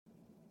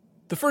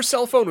The first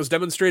cell phone was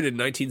demonstrated in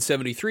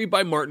 1973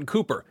 by Martin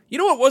Cooper. You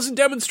know what wasn't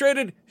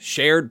demonstrated?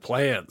 Shared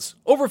plans.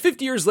 Over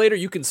 50 years later,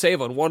 you can save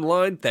on one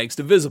line thanks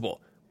to Visible.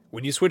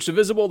 When you switch to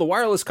Visible, the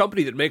wireless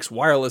company that makes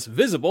wireless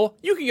visible,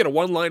 you can get a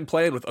one-line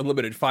plan with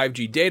unlimited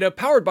 5G data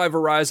powered by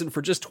Verizon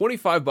for just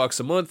 $25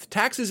 a month,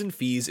 taxes and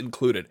fees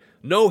included.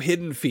 No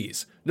hidden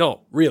fees.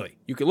 No, really.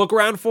 You can look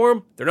around for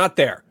them. They're not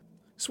there.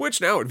 Switch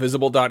now at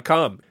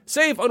Visible.com.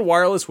 Save on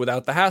wireless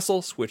without the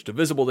hassle. Switch to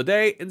Visible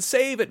today and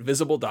save at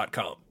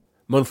Visible.com.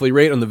 Monthly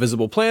rate on the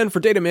Visible plan. For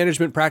data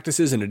management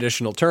practices and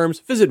additional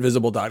terms, visit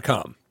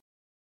Visible.com.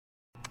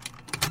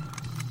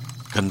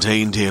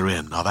 Contained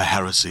herein are the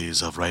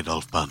heresies of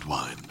Radolf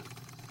Burntwine,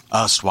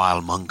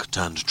 erstwhile monk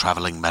turned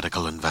traveling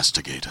medical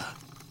investigator.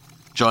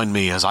 Join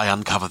me as I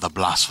uncover the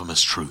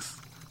blasphemous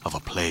truth of a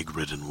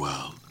plague-ridden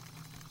world,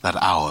 that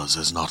ours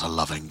is not a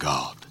loving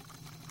God,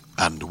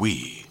 and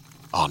we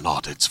are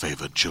not its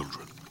favored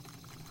children.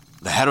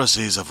 The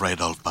heresies of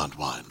Radolf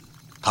Burntwine,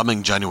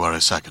 coming January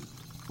 2nd,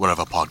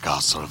 wherever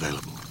podcasts are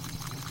available.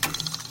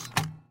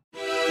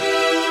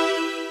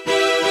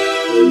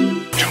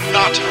 Do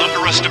not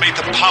underestimate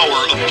the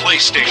power of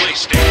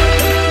PlayStation.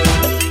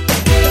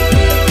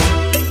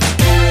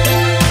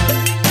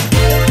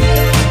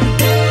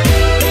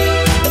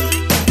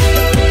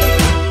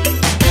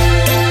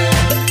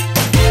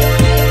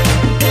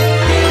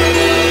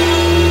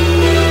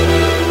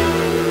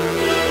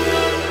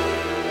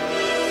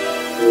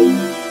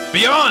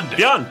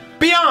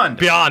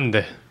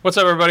 Beyond. What's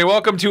up, everybody?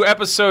 Welcome to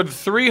episode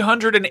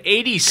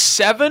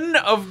 387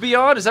 of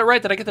Beyond. Is that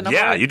right? Did I get the number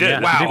Yeah, right? you did. Yeah.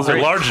 Wow. Those are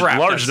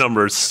large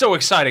numbers. So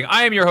exciting.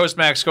 I am your host,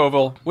 Max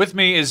Scoville. With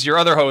me is your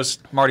other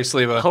host, Marty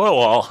Sleva. Hello,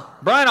 all.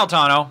 Brian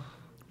Altano.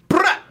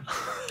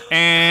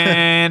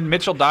 And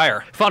Mitchell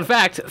Dyer. Fun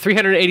fact,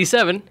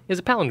 387 is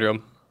a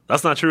palindrome.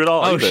 That's not true at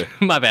all either.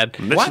 My bad.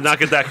 Mitch did not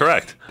get that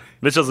correct.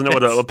 Mitch doesn't know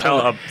what a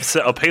palindrome.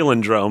 Sarah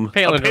Palindrome.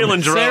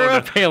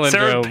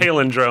 Sarah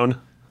Palindrome.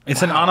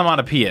 It's an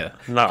onomatopoeia.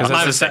 No.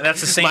 Because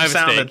that's the same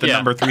sound that the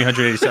number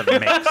 387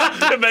 makes.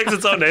 It makes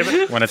its own name.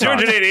 When it's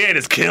 288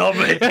 is kill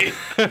me.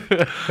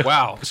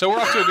 Wow. So we're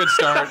off to a good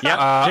start.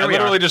 I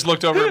literally just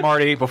looked over at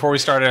Marty before we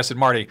started. I said,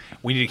 Marty,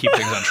 we need to keep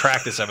things on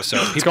track this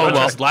episode.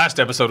 Last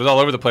episode was all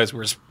over the place.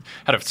 We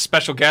had a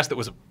special guest that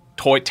was a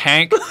toy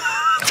tank.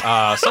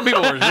 Some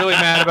people were really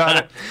mad about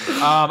it.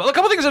 A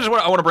couple things I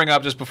want to bring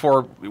up just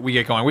before we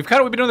get going. We've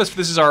been doing this.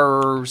 This is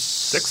our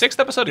sixth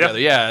episode together.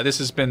 Yeah, this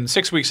has been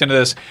 6 weeks into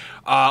this.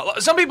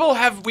 Some people people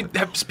have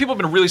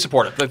been really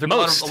supportive. Like, there's been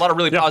a lot of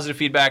really positive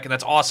feedback, and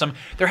that's awesome.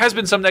 There has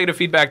been some negative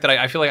feedback that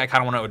I feel like I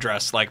kind of want to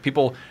address. Like,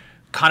 people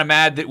kind of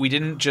mad that we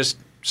didn't just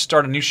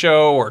start a new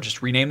show or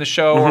just rename the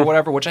show or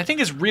whatever, which I think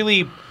is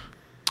really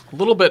a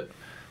little bit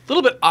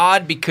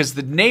odd, because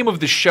the name of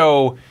the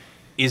show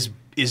is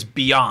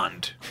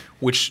Beyond,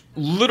 which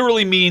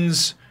literally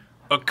means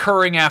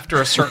occurring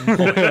after a certain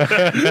point.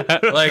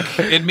 Like,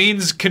 it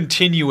means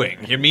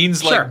continuing. It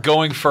means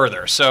going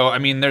further. So, I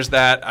mean, there's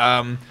that.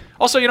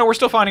 Also, we're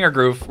still finding our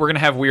groove. We're gonna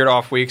have weird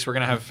off weeks. We're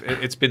gonna have.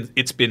 It's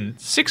been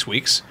 6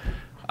 weeks.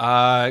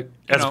 As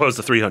opposed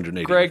to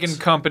 380. Greg and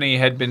company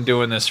had been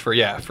doing this for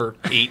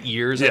 8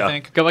 years, I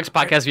think. Go back to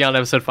Podcast Beyond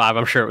episode 5.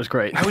 I'm sure it was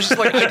great. I was just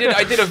like,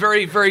 I did a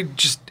very, very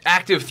just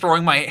active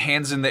throwing my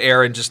hands in the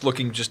air and just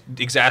looking just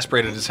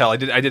exasperated as hell. I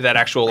did that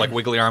actual like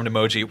wiggly armed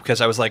emoji,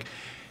 because I was like,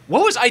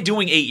 what was I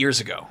doing 8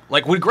 years ago?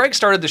 Like, when Greg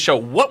started the show,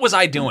 what was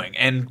I doing?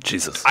 And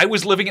Jesus, I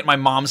was living at my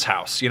mom's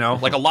house.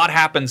 Like, a lot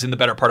happens in the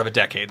better part of a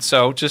decade.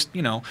 So just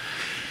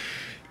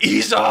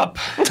ease up.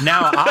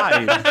 Now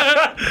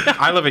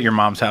I live at your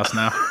mom's house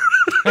now.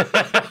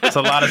 It's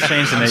a lot of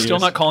change in I'm still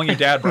not calling you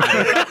Dad,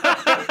 Brian.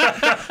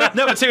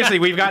 No, but seriously,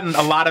 we've gotten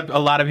a lot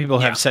of people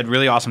have said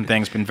really awesome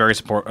things, been very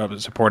supportive,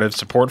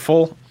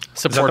 supportful.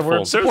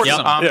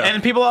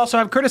 And people also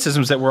have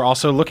criticisms that we're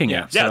also looking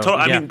at. Yeah,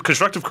 totally. I mean,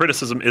 constructive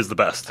criticism is the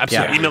best.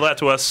 Absolutely. Email that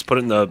to us. Put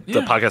it in the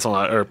Podcast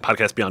Unlock or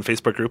Podcast Beyond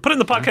Facebook group. Put it in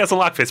the Podcast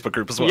Unlock Facebook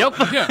group as well. Yep.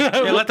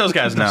 Yeah, let those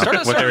guys know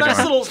what they're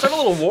doing. Start a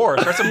little war.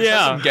 Start some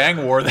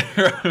gang war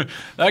there.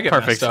 That get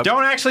Perfect.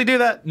 Don't actually do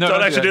that. No,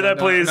 don't actually do that,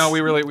 please. No,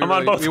 we really. I'm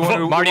on both.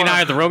 Marty and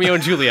I are the Romeo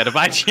and Juliet of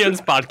IGN's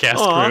podcast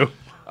crew.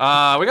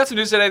 We got some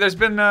news today. There's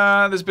been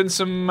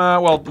some.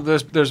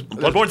 There's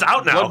Bloodborne's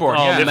out now.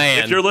 Bloodborne.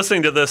 Man. If you're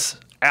listening to this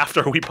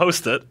after we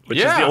post it, which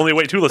is the only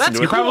way to listen to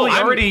it. You're probably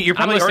already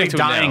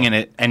dying now. in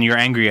it, and you're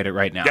angry at it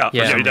right now.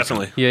 Yeah,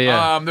 definitely.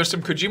 Yeah. There's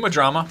some Kojima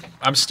drama.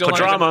 I'm still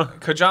Kodrama.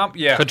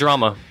 Yeah.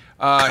 Kodrama.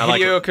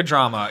 Hideo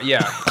Kodrama.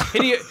 Yeah.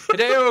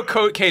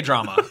 Hideo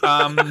K-drama.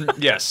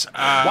 Yes.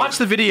 Watch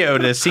the video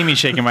to see me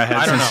shaking my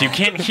head, since you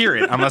can't hear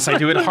it unless I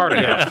do it hard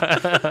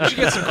enough. You should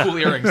get some cool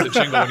earrings that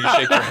jingle when you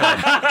shake your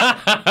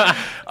head.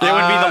 They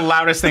would be the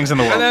loudest things in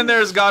the world. And then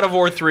there's God of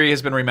War 3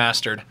 has been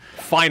remastered.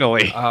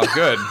 Finally. Oh,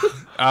 good.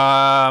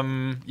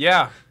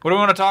 Yeah. What do we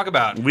want to talk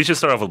about? We should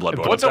start off with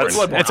Bloodborne. What's up with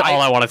Bloodborne? That's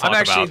all I want to talk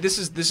about. This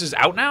is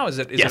out now? Is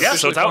it?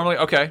 Yes. So it's out. Formally?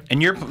 Okay. And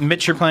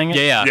Mitch, you're playing it?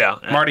 Yeah.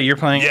 Marty, you're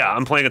playing it? Yeah,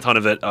 I'm playing a ton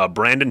of it.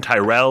 Brandon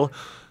Tyrell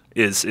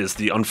is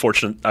the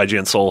unfortunate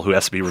IGN soul who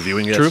has to be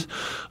reviewing it. True.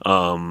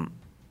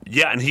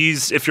 Yeah, and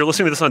if you're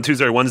listening to this on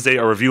Tuesday or Wednesday,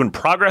 our review in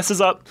progress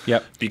is up.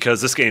 Yep.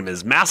 Because this game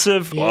is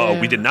massive.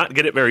 Yeah. We did not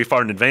get it very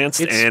far in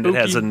advance, It's and it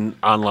has spooky. an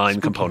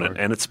online component,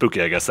 and it's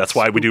spooky, I guess. That's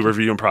why we do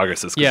review in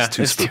progress. Yeah, it's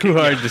too it's spooky. too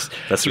hard.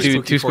 That's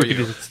Too for spooky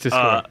you. to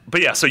score.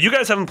 But yeah, so you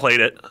guys haven't played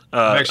it.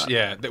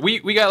 Actually,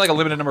 we got like a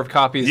limited number of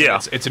copies. Yeah.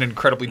 It's an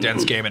incredibly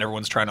dense game, and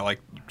everyone's trying to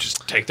like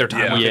just take their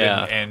time with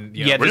Yeah. it. And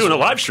Yeah, we're doing a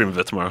live stream of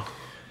it tomorrow.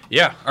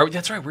 Yeah,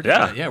 that's right. We're doing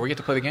Yeah. it. Yeah, we get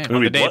to play the game. It'll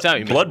be day it's out,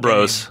 you mean? Blood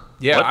Bros.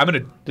 Yeah, What? I'm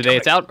gonna The day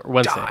it's out or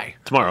Wednesday? die.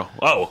 Tomorrow.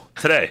 Oh,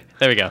 today.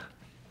 There we go.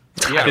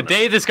 Yeah. The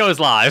day this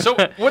goes live. So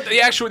what the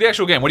actual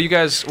game? What do you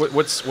guys? What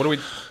do we?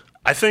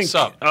 I think.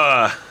 Sup?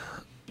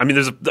 I mean,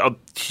 there's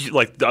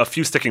a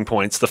few sticking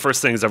points. The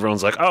first thing is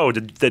everyone's like, "Oh,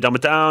 did they dumb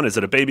it down? Is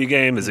it a baby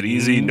game? Is it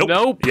easy?"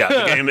 Nope. Yeah,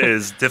 the game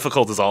is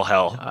difficult as all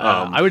hell.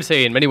 I would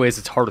say in many ways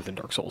it's harder than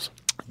Dark Souls.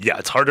 Yeah,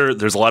 it's harder.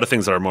 There's a lot of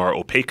things that are more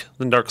opaque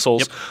than Dark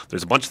Souls.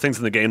 There's a bunch of things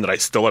in the game that I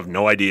still have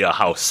no idea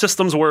how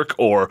systems work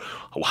or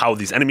how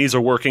these enemies are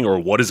working or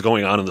what is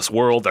going on in this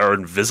world. They're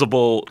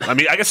invisible. I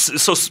mean, I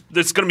guess so.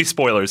 There's going to be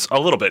spoilers a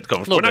little bit. We're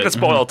not going to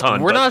spoil a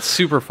ton. We're but not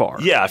super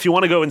far. Yeah, if you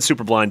want to go in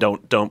super blind,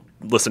 don't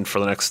listen for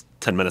the next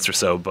 10 minutes or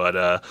so.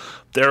 But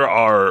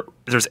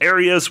there's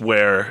areas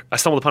where I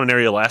stumbled upon an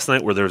area last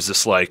night where there's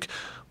this like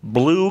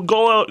blue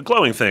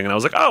glowing thing, and I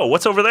was like, oh,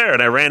 what's over there?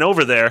 And I ran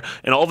over there,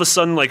 and all of a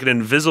sudden like an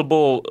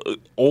invisible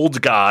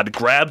old god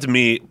grabbed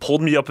me,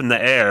 pulled me up in the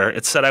air.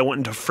 It said I went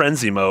into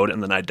frenzy mode,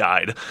 and then I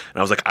died. And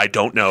I was like, I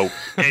don't know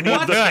any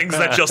of the things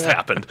that just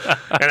happened,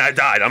 and I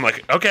died. I'm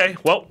like, okay,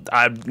 well,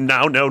 I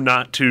now know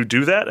not to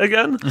do that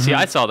again. See,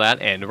 I saw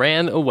that and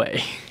ran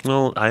away.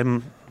 Well, I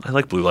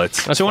like blue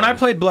lights. So when I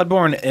played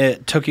Bloodborne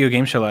at Tokyo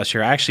Game Show last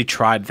year, I actually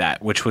tried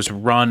that, which was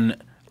run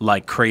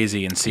like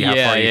crazy and see how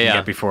far you can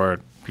get before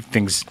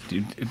things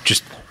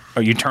just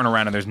you turn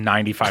around and there's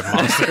 95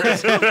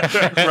 monsters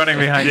running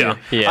behind you.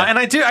 Yeah. And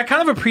I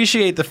kind of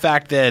appreciate the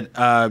fact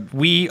that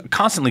we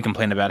constantly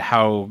complain about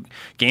how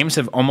games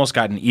have almost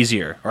gotten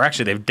easier, or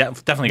actually they've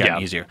definitely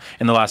gotten easier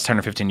in the last 10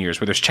 or 15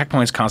 years, where there's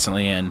checkpoints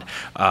constantly and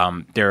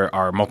there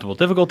are multiple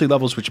difficulty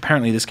levels, which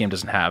apparently this game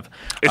doesn't have.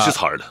 It's just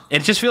hard.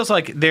 It just feels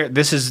like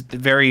this is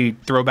very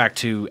throwback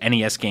to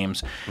NES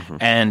games,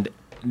 and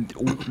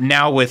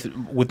now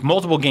with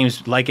multiple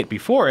games like it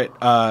before it,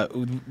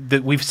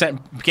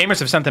 gamers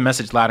have sent the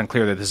message loud and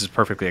clear that this is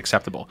perfectly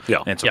acceptable.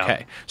 Yeah. And it's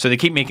okay. So they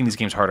keep making these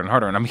games harder and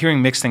harder. And I'm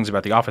hearing mixed things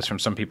about The Office from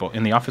some people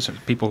in The Office,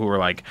 people who are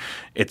like,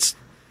 it's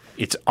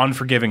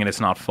unforgiving and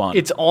it's not fun.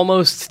 It's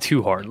almost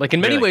too hard. Like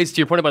in many Really? ways, to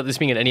your point about this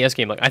being an NES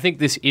game, like I think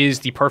this is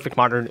the perfect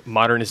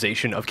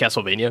modernization of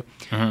Castlevania,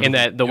 in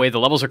that the way the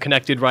levels are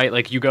connected, right?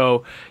 Like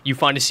you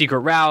find a secret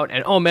route,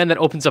 and oh man, that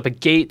opens up a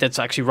gate that's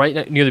actually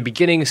right near the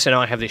beginning. So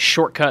now I have this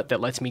shortcut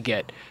that lets me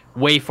get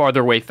way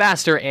farther, way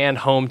faster, and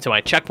home to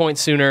my checkpoint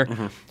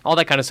sooner. All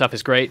that kind of stuff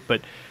is great.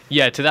 But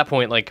yeah, to that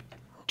point, like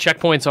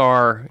checkpoints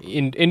are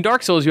in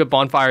Dark Souls, you have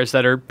bonfires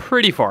that are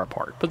pretty far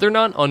apart, but they're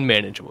not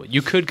unmanageable.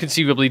 You could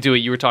conceivably do it.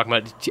 You were talking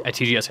about at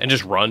TGS and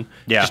just run.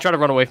 Yeah. Just try to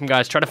run away from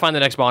guys. Try to find the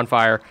next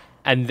bonfire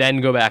and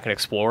then go back and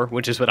explore,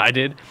 which is what I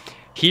did.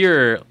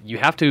 Here, you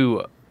have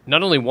to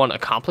not only one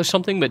accomplish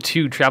something, but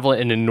two travel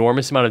an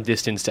enormous amount of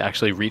distance to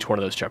actually reach one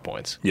of those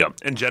checkpoints. Yeah,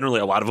 and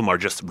generally a lot of them are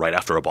just right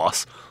after a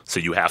boss,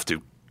 so you have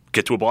to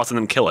get to a boss and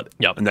then kill it.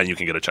 Yep. And then you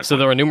can get a checkpoint. So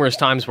there were numerous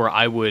times where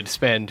I would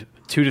spend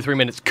 2 to 3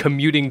 minutes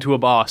commuting to a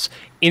boss,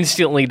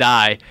 instantly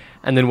die,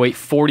 and then wait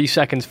 40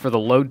 seconds for the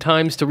load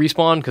times to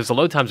respawn, because the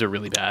load times are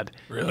really bad.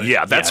 Really?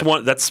 Yeah, that's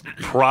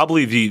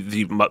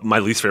probably my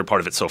least favorite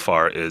part of it so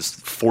far is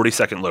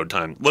 40-second load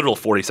time, literal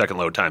 40-second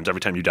load times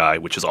every time you die,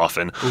 which is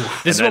often.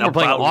 This is what we're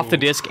playing off the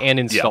disc and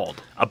installed.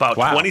 Yeah, about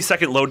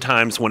 20-second load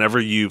times whenever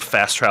you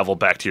fast travel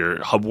back to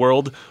your hub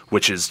world,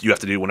 which is you have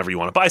to do whenever you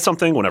want to buy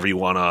something, whenever you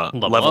want to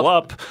level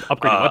up,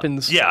 upgrade your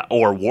weapons. Yeah,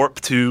 or warp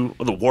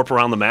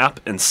around the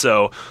map. And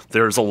so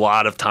there's a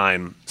lot of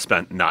time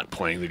spent not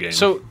playing the game.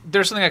 So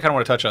there's something I kind of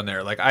want to touch on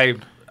there. Like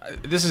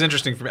this is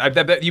interesting for me. I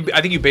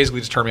think you basically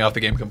just turned me off the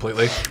game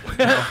completely.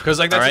 Because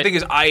like that's the thing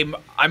is I'm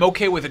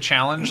okay with a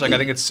challenge. Like I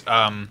think it's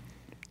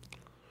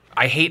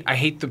I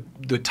hate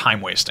the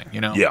time wasting.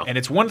 You know. Yeah. And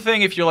it's one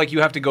thing if you're like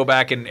you have to go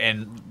back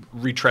and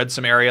retread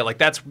some area. Like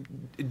that's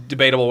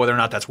debatable whether or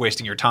not that's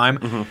wasting your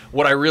time.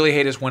 What I really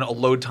hate is when a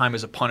load time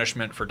is a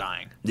punishment for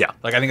dying. Yeah.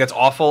 Like I think that's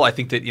awful. I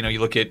think that you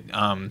look at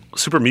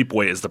Super Meat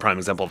Boy is the prime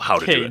example of how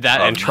to do it.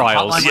 That and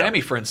Trials. Hotline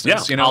Miami, for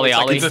instance. Yeah. You know, Ollie it's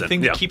like Ollie. the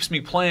thing that keeps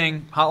me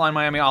playing Hotline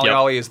Miami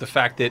Ollie is the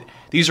fact that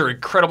these are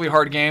incredibly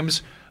hard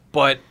games,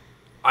 but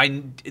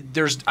I'm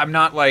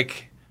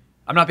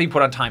not being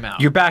put on timeout.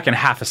 You're back in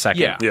half a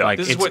second. Yeah. Like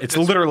it's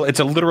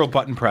a literal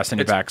button press and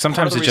you're back.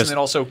 Sometimes it's just. It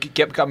also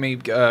kept me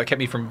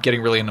from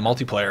getting really into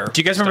multiplayer.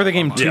 Do you guys remember the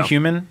game Too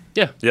Human?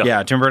 Yeah. Yeah.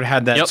 Yeah. Do you remember it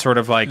had that sort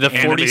of like the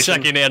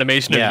 40-second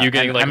animation of you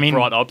getting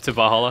brought up to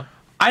Valhalla?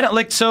 I don't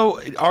like.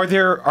 So, are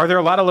there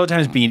a lot of load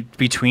times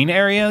between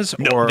areas?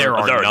 No, or there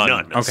are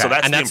none. Okay. So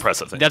that's the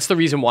impressive thing. That's the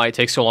reason why it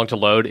takes so long to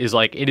load. Is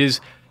like it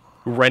is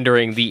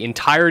rendering the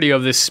entirety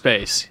of this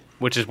space,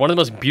 which is one of the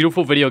most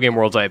beautiful video game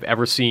worlds I've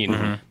ever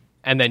seen,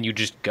 and then you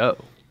just go.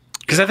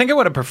 Because I think I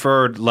would have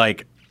preferred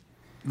like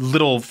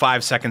little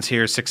 5 seconds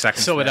here, 6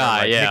 seconds. So would there,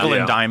 I, yeah. Nickel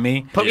and dime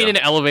me. Put me in an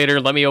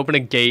elevator, let me open a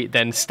gate,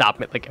 then stop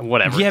me, like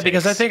whatever. Yeah, it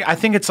because I takes.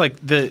 think it's like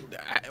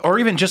or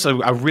even just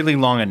a really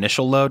long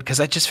initial load. Because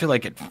I just feel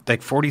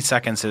like 40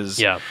 seconds is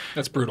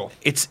That's brutal.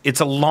 It's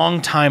a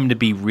long time to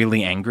be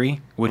really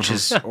angry, which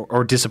is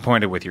or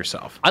disappointed with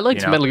yourself. I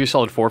liked you know? Metal Gear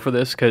Solid 4 for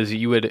this because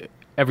you would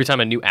every time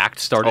a new act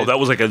started. Oh, that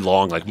was like a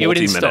long, like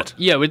multi-minute.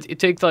 It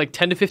takes like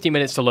 10 to 15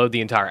 minutes to load the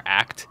entire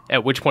act.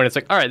 At which point it's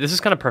like, all right, this is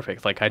kind of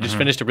perfect. Like I just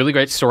finished a really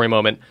great story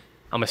moment.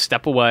 I'm gonna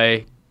step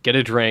away, get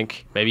a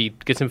drink, maybe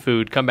get some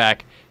food, come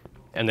back,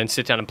 and then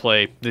sit down and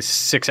play this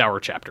 6-hour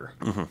chapter.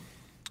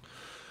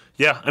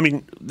 Yeah, I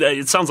mean,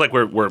 it sounds like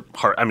we're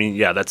hard. I mean,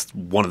 yeah, that's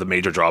one of the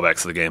major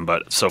drawbacks of the game,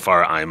 but so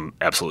far I'm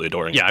absolutely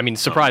adoring it. Yeah, I mean,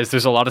 surprise.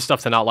 There's a lot of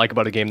stuff to not like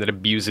about a game that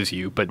abuses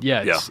you, but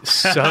it's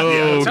so It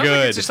sounds like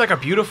good. it's just like a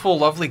beautiful,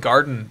 lovely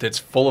garden that's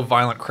full of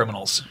violent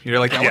criminals. You're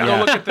like, I want to Yeah.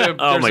 go look at the.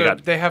 Oh my God.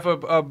 They have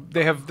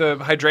they have the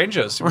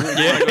hydrangeas.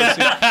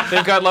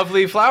 They've got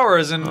lovely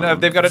flowers, and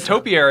they've got a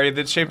topiary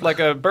that's shaped like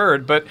a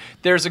bird. But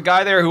there's a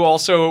guy there who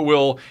also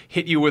will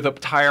hit you with a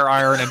tire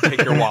iron and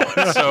take your wallet.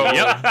 So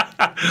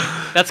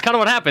That's kind of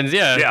what happens,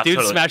 yeah. Yeah, Dude,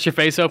 totally. smash your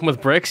face open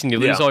with bricks and you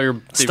lose all your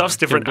stuff's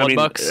your different. blood I mean,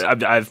 bucks.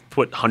 I've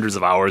put hundreds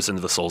of hours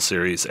into the Souls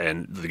series,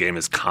 and the game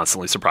is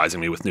constantly surprising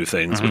me with new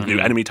things, with new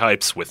enemy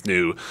types, with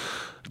new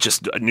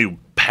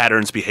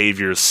patterns,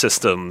 behaviors,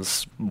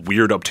 systems,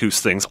 weird, obtuse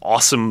things,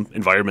 awesome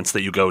environments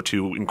that you go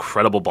to,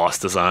 incredible boss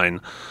design.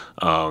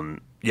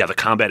 The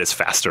combat is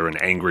faster and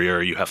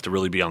angrier. You have to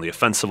really be on the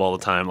offensive all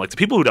the time. Like the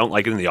people who don't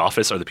like it in the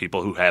office are the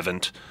people who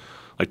haven't.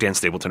 Like Dan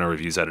Stapleton, our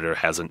reviews editor,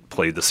 hasn't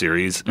played the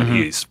series, and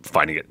he's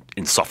finding it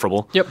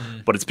insufferable. Yep.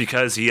 But it's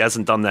because he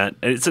hasn't done that,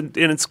 and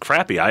it's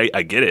crappy.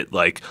 I get it.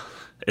 Like,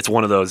 it's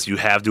one of those you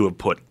have to have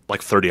put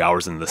like 30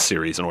 hours into the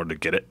series in order to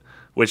get it.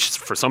 Which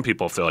for some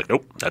people, if they're like,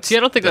 nope, that's I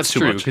don't think that's too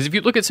true much. because if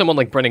you look at someone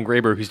like Brendan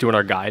Graber, who's doing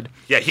our guide,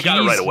 Yeah, he got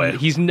it right away.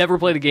 He's never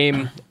played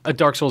a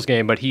Dark Souls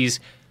game, but he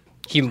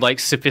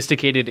likes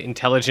sophisticated,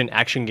 intelligent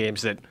action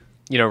games that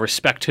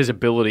respect his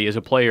ability as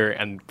a player,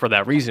 and for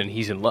that reason,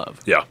 he's in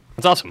love. Yeah,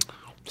 It's awesome.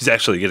 he's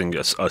actually getting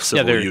a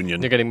civil union.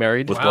 They're getting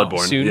married with Wow.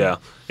 Bloodborne. Soon. Yeah,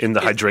 in the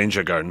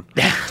hydrangea garden.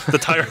 the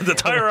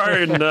tire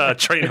iron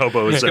train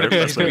hobos. he's going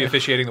to be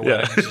officiating the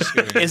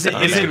wedding. Is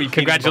it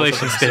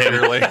Congratulations to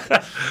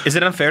him. Is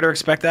it unfair to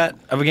expect that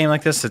of a game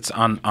like this? That's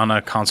on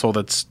a console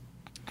that's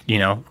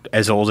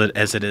as old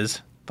as it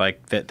is,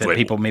 like that Wait.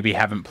 people maybe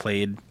haven't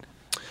played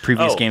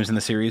previous games in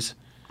the series.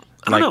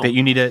 don't know. That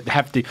you need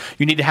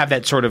to have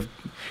that sort of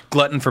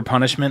glutton for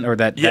punishment or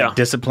that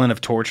discipline of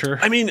torture.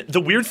 I mean,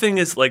 the weird thing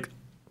is like,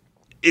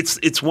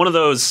 it's one of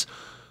those.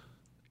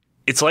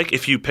 It's like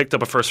if you picked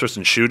up a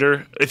first-person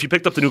shooter, if you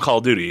picked up the new Call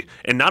of Duty,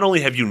 and not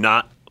only have you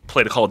not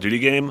played a Call of Duty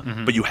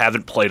game, but you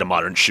haven't played a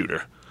modern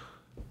shooter.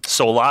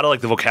 So a lot of like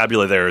the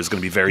vocabulary there is going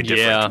to be very different.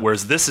 Yeah.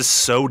 Whereas this is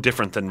so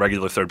different than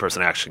regular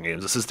third-person action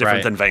games. This is different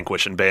Right. than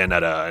Vanquish and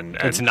Bayonetta and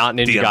It's not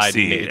Ninja DMC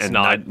Gaiden. It's and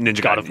not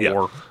Ninja God Gaiden. of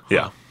War.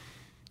 Yeah.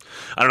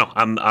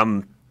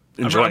 I'm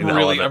enjoying the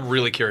hell of it. I'm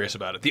really curious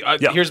about it.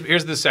 Yeah.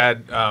 Here's the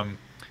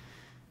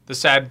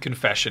sad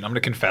confession. I'm going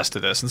to confess to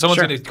this, and someone's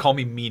Sure. going to call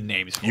me mean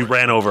names. For You it.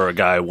 ran over a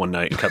guy one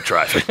night and kept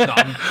driving. No,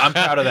 I'm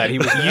proud of that. He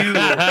was you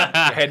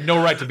had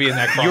no right to be in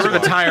that car. You're the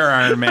tire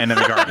iron man in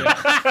the garden.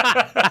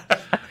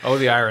 Oh,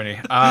 the irony.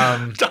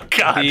 Oh,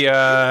 God.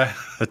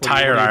 The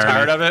tire Were you iron.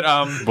 tired of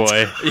it?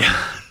 Boy.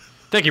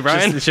 Thank you,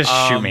 Brian. Just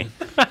shoot me.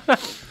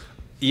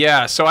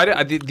 Yeah, so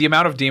the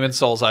amount of Demon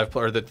Souls I've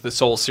played, or the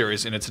Souls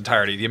series in its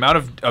entirety, the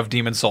amount of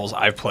Demon Souls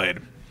I've played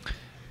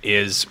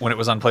is when it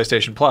was on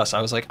PlayStation Plus.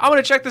 I was like, I'm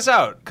gonna check this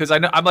out because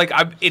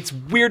it's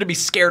weird to be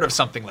scared of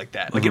something like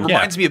that. Like it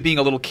reminds me of being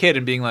a little kid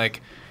and being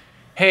like,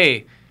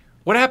 hey,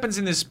 what happens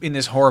in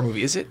this horror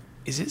movie? Is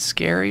it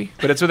scary?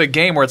 But it's with a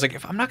game where it's like,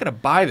 if I'm not gonna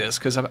buy this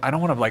because I don't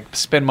want to like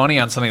spend money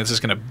on something that's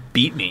just gonna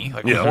beat me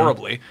like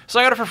horribly, so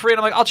I got it for free and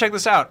I'm like, I'll check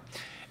this out.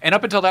 And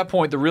up until that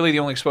point, the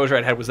only exposure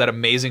I'd had was that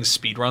amazing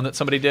speed run that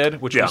somebody did,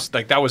 which was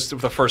like that was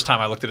the first time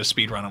I looked at a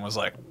speed run and was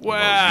like,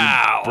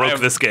 wow, Broke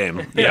this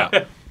game.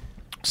 Yeah.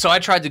 So I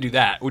tried to do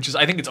that, which is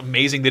I think it's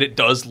amazing that it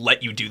does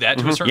let you do that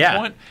to a certain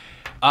point.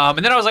 And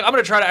then I was like, I'm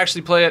going to try to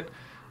actually play it,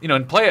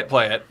 and play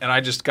it. And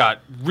I just got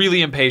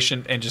really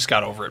impatient and just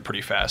got over it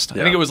pretty fast. I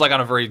think it was like on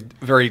a very,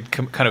 very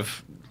kind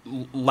of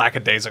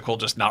lackadaisical,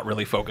 just not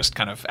really focused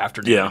kind of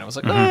afternoon. Yeah. And I was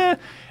like, And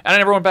I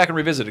never went back and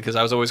revisited because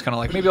I was always kind of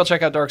like, maybe I'll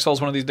check out Dark Souls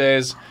one of these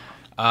days.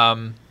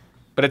 But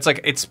it's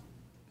like,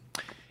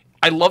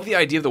 I love the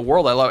idea of the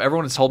world.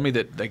 Everyone has told me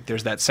that like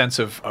there's that sense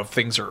of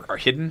things are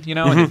hidden,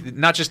 and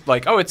not just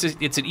like, oh, it's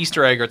an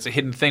Easter egg or it's a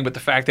hidden thing, but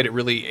the fact that it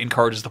really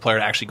encourages the player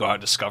to actually go out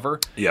and discover,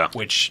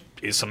 which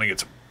is something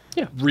that's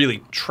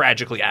really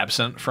tragically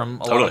absent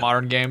from a lot of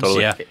modern games.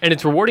 Totally. Yeah, and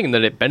it's rewarding in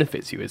that it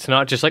benefits you. It's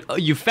not just like, oh,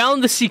 you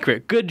found the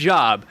secret, good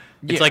job.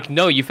 It's like,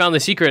 no, you found the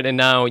secret, and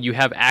now you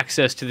have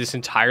access to this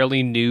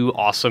entirely new,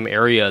 awesome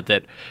area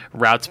that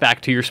routes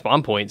back to your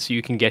spawn point, so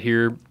you can get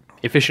here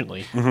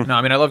efficiently. No,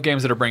 I mean I love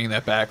games that are bringing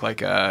that back.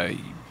 Like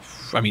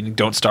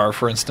Don't Starve,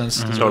 for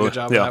instance, does a really good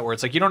job of Yeah. that, where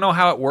it's like you don't know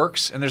how it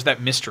works, and there's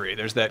that mystery.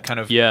 There's that kind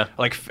of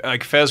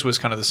like Fez was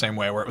kind of the same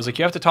way, where it was like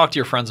you have to talk to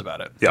your friends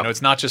about it. Yeah.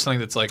 It's not just something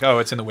that's like, oh,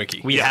 it's in the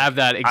wiki. We have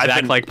that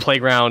exact like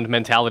playground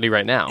mentality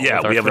right now. Yeah,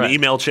 with our we have thread. an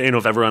email chain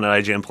of everyone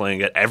at IGN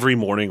playing it. Every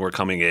morning we're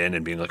coming in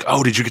and being like,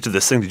 oh, did you get to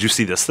this thing? Did you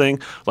see this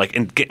thing? Like,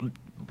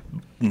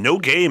 no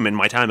game in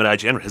my time at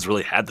IGN has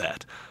really had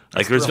that.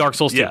 Like, there's Dark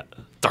Souls 2. Yeah,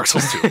 Dark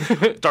Souls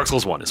 2. Dark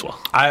Souls 1 as well.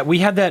 We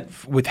had that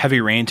with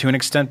Heavy Rain to an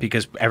extent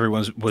because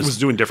everyone was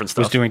doing different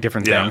stuff. Was doing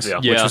different things. Yeah.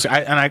 Which was,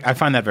 I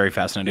find that very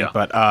fascinating. Yeah.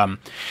 But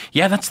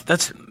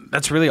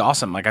that's really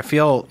awesome. Like I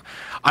feel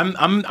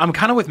I'm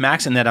kind of with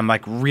Max in that I'm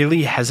like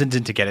really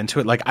hesitant to get into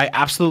it. Like I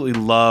absolutely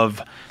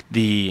love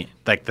the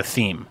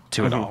theme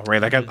to it all,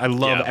 right? Like I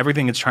love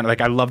everything it's trying to,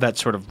 like I love that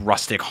sort of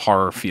rustic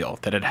horror feel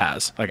that it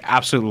has. Like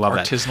absolutely love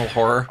Artisanal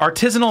horror.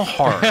 Artisanal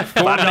horror.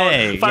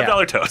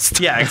 $5 toast.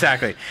 Yeah,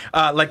 exactly.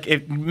 Like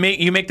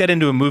you make that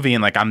into a movie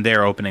and like I'm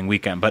there opening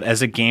weekend, but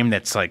as a game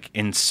that's like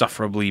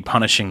insufferably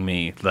punishing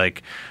me,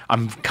 like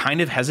I'm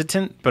kind of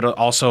hesitant, but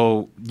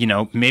also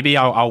maybe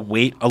I'll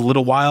wait a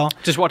little while.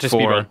 Just watch a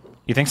speedrun.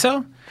 You think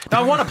so? No,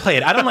 I want to play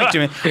it. I don't like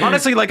doing.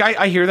 Honestly, like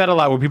I hear that a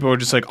lot where people are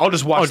just like, "I'll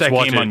just watch that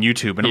game on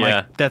YouTube," and I'm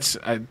like, "That's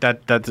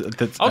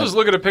that's." I'll just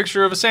look at a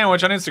picture of a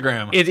sandwich on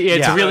Instagram.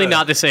 It's really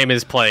not the same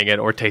as playing it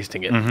or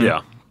tasting it.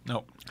 Yeah.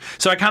 No.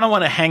 So I kind of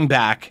want to hang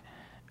back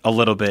a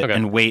little bit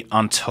and wait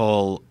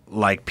until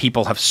like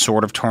people have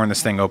sort of torn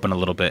this thing open a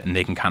little bit, and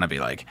they can kind of be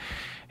like,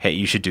 hey,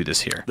 you should do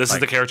this here. This is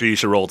the character you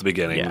should roll at the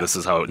beginning. Yeah. This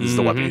is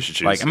the weapon you should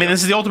choose. Like, I mean,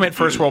 this is the ultimate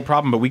first world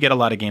problem, but we get a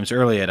lot of games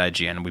early at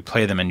IGN, and we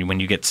play them, and when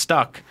you get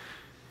stuck,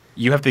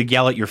 you have to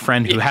yell at your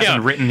friend who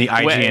hasn't written the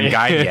IGN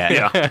guide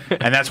yet.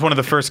 And that's one of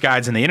the first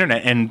guides on the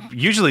internet, and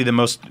usually the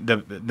most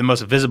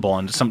visible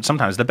and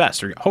sometimes the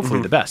best, or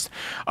hopefully the best.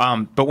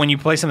 But when you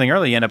play something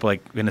early, you end up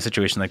like in a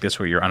situation like this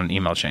where you're on an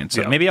email chain.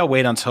 So maybe I'll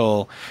wait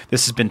until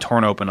this has been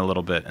torn open a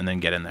little bit and then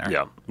get in there.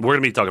 Yeah. We're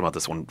going to be talking about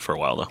this one for a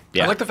while, though.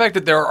 Yeah. I like the fact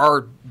that there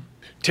are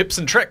tips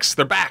and tricks.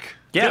 They're back.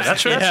 Yeah,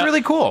 that's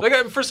really cool.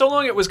 Like for so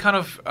long, it was kind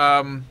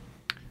of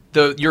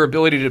your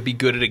ability to be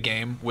good at a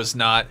game was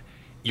not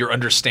your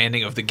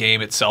understanding of the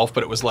game itself,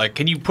 but it was like,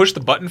 can you push the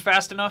button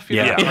fast enough?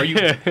 Yeah. Are you?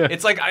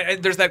 It's like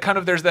there's that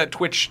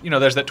Twitch.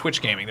 There's that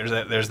Twitch gaming.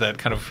 There's that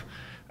kind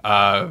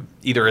of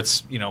either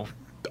it's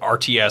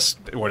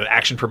RTS or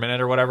action per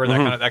minute or whatever,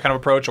 that kind of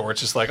approach, or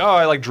it's just like, oh,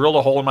 I like drilled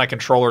a hole in my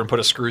controller and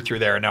put a screw through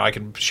there, and now I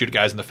can shoot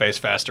guys in the face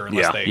faster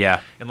unless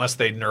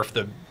they nerf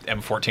the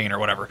M14 or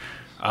whatever.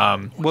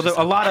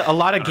 A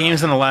lot of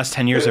games in the last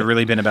 10 years have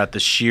really been about the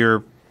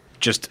sheer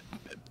just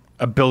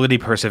ability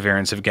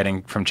perseverance of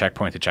getting from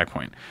checkpoint to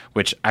checkpoint,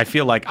 which I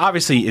feel like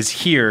obviously is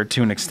here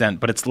to an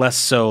extent, but it's less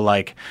so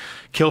like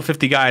kill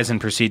 50 guys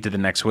and proceed to the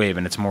next wave,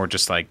 and it's more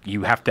just like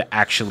you have to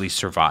actually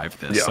survive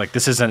this. Yeah. Like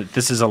this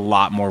is a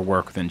lot more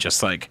work than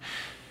just like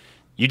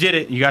you did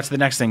it, you got to the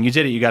next thing, you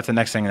did it, you got to the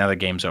next thing, and now the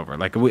game's over.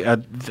 Like a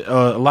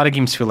lot of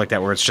games feel like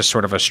that, where it's just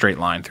sort of a straight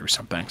line through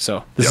something.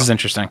 So this is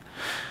interesting.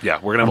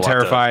 Yeah, we're gonna. I'm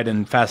terrified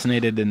and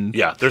fascinated, and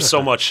there's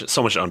so much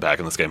to unpack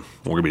in this game.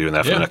 We're gonna be doing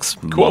that for the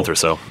next month or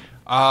so.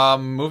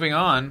 Moving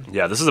on.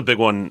 Yeah, this is a big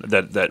one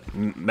that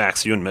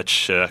Max, you and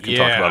Mitch can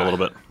talk about a little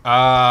bit.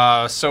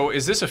 So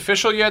is this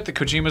official yet that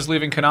Kojima's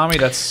leaving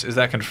Konami? Is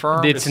that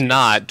confirmed? It's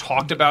not.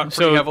 Talked about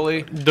pretty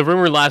heavily? The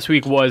rumor last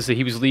week was that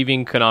he was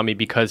leaving Konami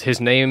because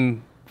his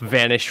name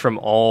vanished from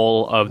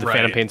all of the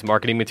Phantom Pain's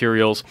marketing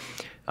materials.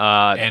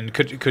 And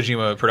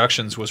Kojima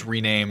Productions was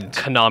renamed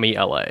Konami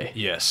LA.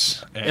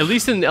 Yes. At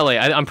least in LA.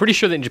 I'm pretty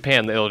sure that in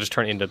Japan it'll just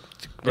turn into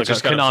like a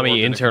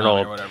Konami internal.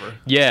 Konami or whatever.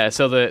 Yeah,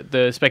 so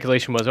the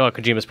speculation was,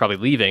 Kojima's probably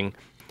leaving.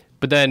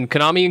 But then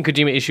Konami and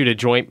Kojima issued a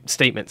joint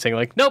statement saying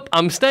like, nope,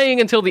 I'm staying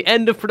until the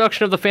end of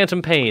production of the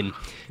Phantom Pain.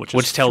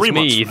 Which tells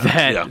me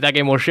that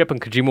game will ship and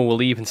Kojima will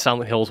leave and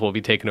Silent Hills will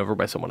be taken over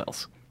by someone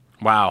else.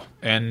 wow.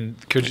 And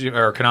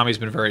Konami's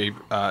been very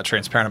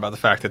transparent about the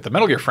fact that the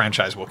Metal Gear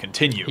franchise will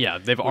continue. Yeah,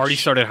 they've already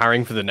started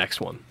hiring for the next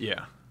one.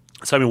 Yeah.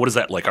 So I mean, what is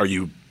that like?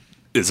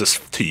 Is this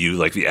to you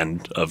like the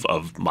end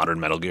of modern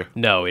Metal Gear?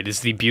 No, it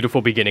is the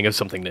beautiful beginning of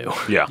something new.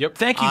 Yeah. Yep.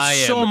 Thank you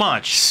so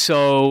much.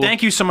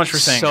 Thank you so much for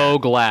saying so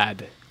that.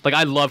 glad. Like,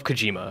 I love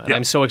Kojima, and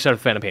I'm so excited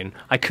for Phantom Pain.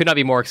 I could not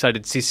be more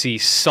excited to see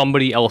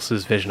somebody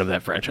else's vision of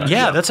that franchise.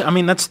 Yeah,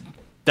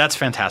 that's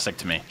fantastic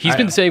to me. He's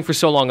been saying for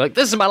so long, like,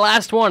 this is my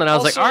last one. And I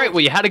was Also- like, all right,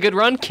 well, you had a good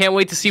run. Can't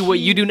wait to see what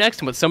you do next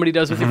and what somebody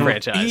does with your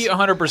franchise. He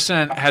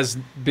 100% has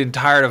been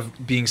tired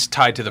of being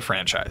tied to the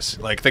franchise.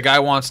 Like, the guy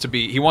wants to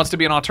be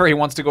an auteur. He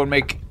wants to go and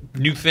make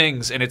new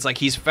things. And it's like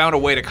he's found a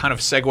way to kind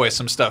of segue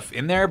some stuff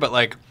in there. But,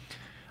 like,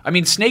 I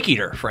mean, Snake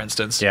Eater, for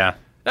instance. Yeah.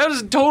 That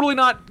was totally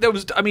not.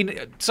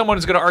 Someone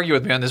is going to argue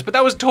with me on this, but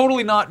that was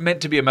totally not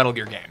meant to be a Metal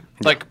Gear game.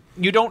 Like,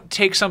 you don't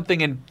take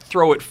something and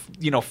throw it,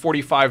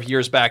 45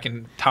 years back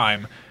in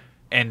time,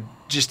 and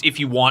just if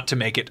you want to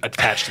make it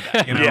attached to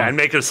that. Yeah, and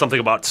make it something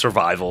about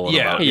survival. And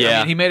Yeah, about, yeah. I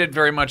mean, he made it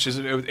very much as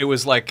it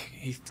was like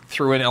he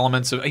threw in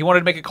elements of. He wanted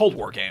to make a Cold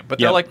War game, but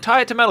they're like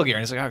tie it to Metal Gear,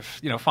 and he's like,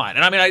 fine.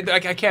 And I mean,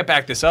 I can't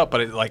back this up,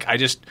 but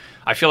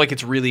I feel like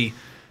it's really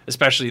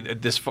especially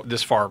this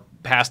far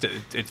past it,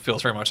 it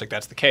feels very much like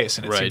that's the case.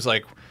 And it seems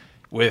like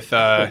with,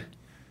 I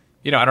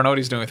don't know what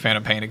he's doing with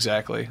Phantom Pain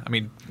exactly. I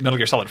mean, Metal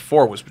Gear Solid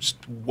 4 was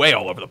just way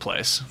all over the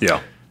place.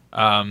 Yeah.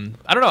 I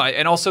don't know.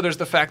 And also there's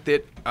the fact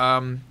that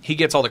he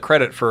gets all the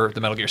credit for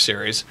the Metal Gear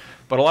series,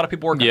 but a lot of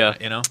people work on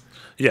it,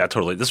 Yeah,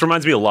 totally. This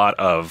reminds me a lot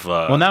of...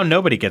 well, now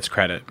nobody gets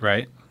credit,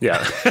 right? Yeah.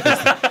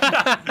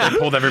 They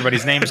pulled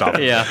everybody's names off.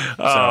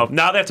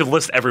 Now they have to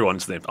list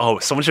everyone's name. Oh,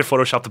 someone should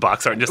Photoshop the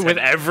box art and just have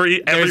every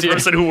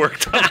person who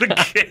worked on the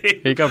game.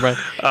 Here you go, Brian.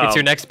 It's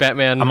your next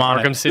Batman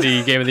Arkham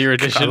City Game of the Year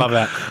edition. I love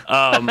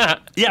that.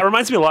 It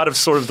reminds me a lot of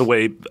sort of the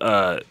way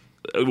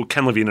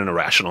Ken Levine in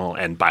Irrational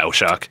and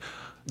BioShock.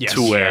 Yes.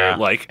 To where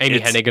like Amy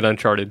Hennig in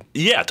Uncharted.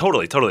 Yeah,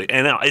 totally.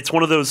 And it's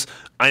one of those.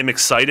 I'm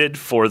excited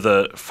for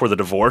the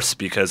divorce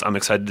because I'm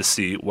excited to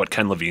see what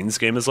Ken Levine's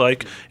game is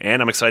like, and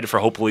I'm excited for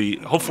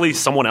hopefully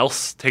someone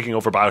else taking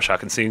over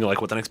BioShock and seeing like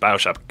what the next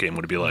BioShock game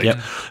would be like. Yep.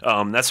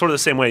 That's sort of the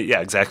same way.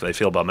 Yeah, exactly. I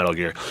feel about Metal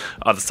Gear.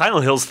 The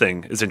Silent Hills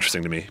thing is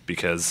interesting to me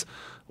because.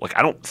 Like,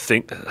 I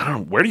don't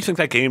know, where do you think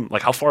that game,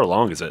 like, how far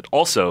along is it?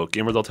 Also,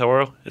 Guillermo del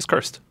Toro is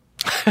cursed.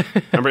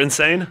 Remember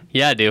Insane?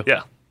 Yeah, I do.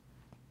 Yeah.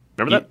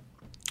 Remember that?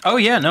 Oh,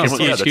 yeah, no. The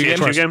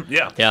THQ game?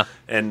 Yeah.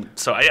 And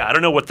so, I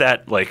don't know what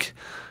that, like,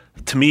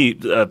 to me,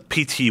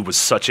 PT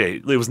was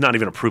it was not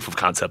even a proof of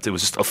concept. It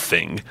was just a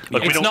thing.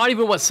 Like, it's not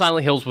even what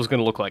Silent Hills was going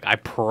to look like, I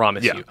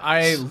promise you.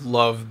 I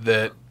love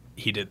that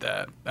he did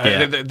that.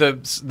 Yeah.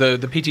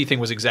 The PT thing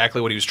was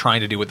exactly what he was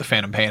trying to do with the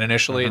Phantom Pain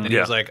initially, and then he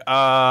was like,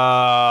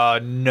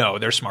 no,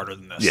 they're smarter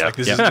than this. Yeah. Like,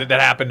 this is, that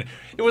happened.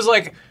 It was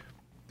like,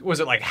 was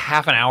it like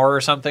half an hour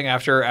or something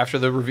after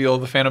the reveal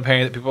of the Phantom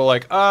Pain that people were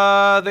like,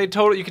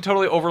 you could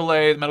totally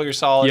overlay the Metal Gear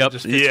Solid. Yep. It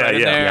just fits right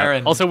in there.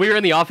 And also, we were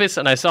in the office,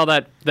 and I saw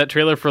that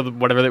trailer for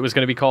whatever that was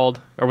going to be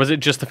called, or was it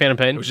just the Phantom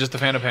Pain? It was just the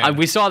Phantom Pain.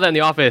 We saw that in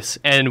the office,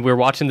 and we were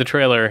watching the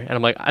trailer, and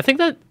I'm like,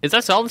 is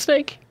that Solid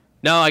Snake?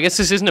 No, I guess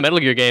this isn't a Metal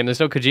Gear game.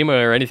 There's no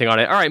Kojima or anything on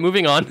it. All right,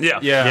 moving on.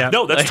 Yeah.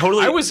 No, that's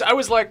totally... I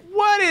was like,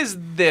 what is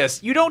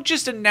this? You don't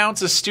just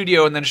announce a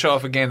studio and then show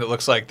off a game that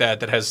looks like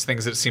that has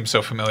things that seem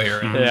so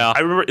familiar. Yeah.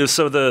 I remember,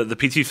 so the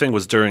PT thing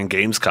was during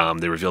Gamescom.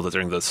 They revealed it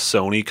during the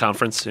Sony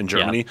conference in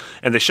Germany.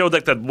 And they showed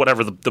like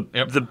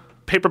the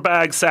paper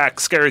bag sack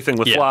scary thing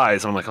with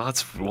flies. And I'm like, oh,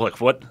 that's like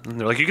what? And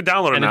they're like, you can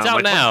download it and now. It's out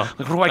like, now.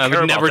 What do I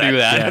care about never do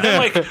that. And then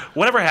like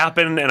whatever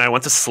happened, and I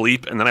went to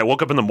sleep, and then I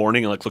woke up in the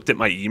morning and like looked at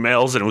my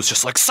emails, and it was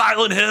just like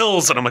Silent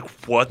Hills, and I'm like,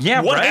 what?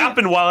 Yeah, what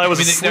happened while I was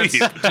asleep?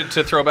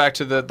 To throw back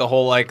to the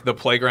whole like the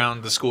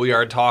playground, the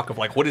schoolyard talk of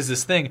like, what is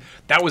this thing?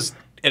 That was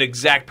an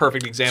exact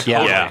perfect example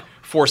of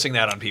forcing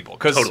that on people.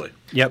 Totally.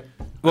 Yep.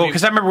 Well,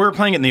 because I remember we were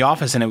playing it in the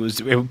office,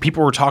 and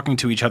people were talking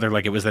to each other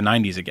like it was the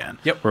 90s again.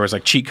 Yep. Where it was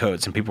like cheat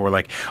codes, and people were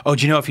like, "Oh,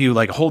 do you know if you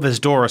like hold this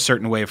door a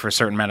certain way for a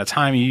certain amount of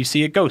time, you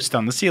see a ghost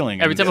on the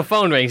ceiling?" Every time a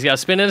phone rings, you got to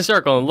spin in a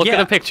circle and look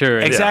at a picture.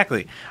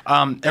 Exactly.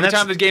 Every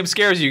time the game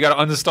scares you, you got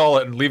to uninstall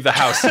it and leave the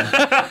house.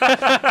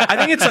 I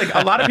think it's like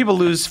a lot of people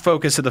lose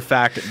focus of the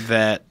fact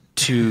that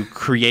to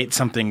create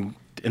something.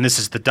 And this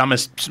is the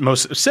dumbest,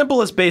 most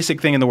simplest,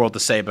 basic thing in the world to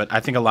say, but I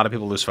think a lot of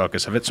people lose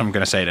focus of it, so I'm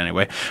going to say it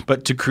anyway.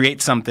 But to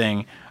create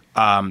something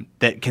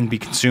that can be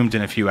consumed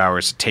in a few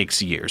hours takes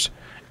years.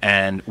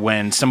 And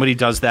when somebody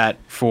does that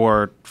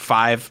for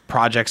 5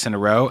 projects in a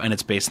row and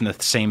it's based on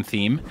the same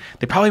theme,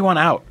 they probably want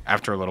out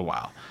after a little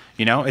while.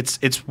 You know, it's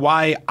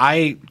why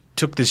I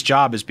took this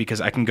job is because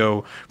I can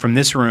go from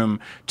this room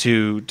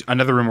to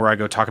another room where I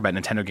go talk about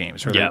Nintendo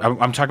games. Or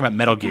I'm talking about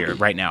Metal Gear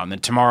right now, and then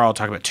tomorrow I'll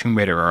talk about Tomb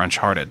Raider or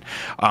Uncharted.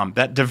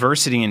 That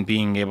diversity in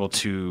being able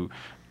to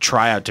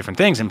try out different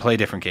things and play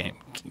different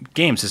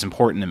games is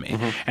important to me.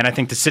 And I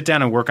think to sit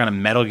down and work on a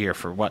Metal Gear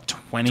for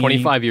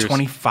 25 years.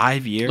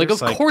 25 years. Like,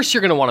 of course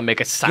you're going to want to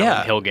make a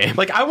Silent Hill game.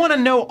 Like, I want to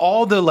know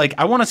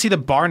I want to see the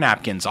bar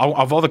napkins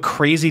of all the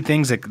crazy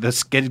things,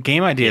 the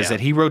game ideas that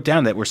he wrote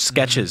down that were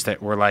sketches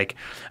that were like,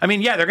 I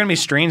mean, they're going to be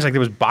strange. Like,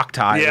 there was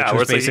Boktai. Yeah,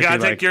 where it's like, you got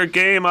to take your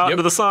game out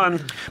into the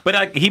sun.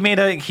 But he made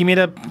a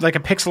like a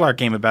pixel art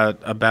game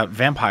about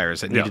vampires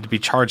that needed to be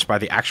charged by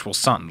the actual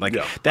sun. Like,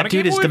 that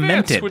dude is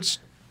demented. Which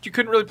you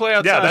couldn't really play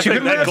outside. Yeah,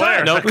 that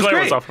glare. No, it was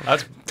great.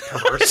 That's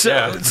perverse.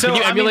 So can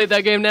you emulate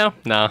that game now?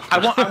 No. I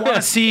want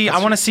to see. I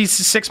want to see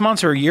 6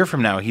 months or a year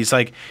from now. He's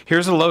like,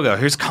 here's a logo.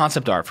 Here's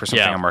concept art for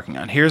something I'm working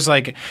on. Here's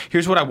what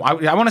I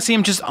want to see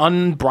him just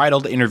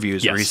unbridled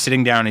interviews where he's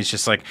sitting down. And he's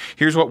just like,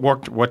 here's what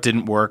worked, what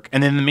didn't work,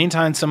 and then in the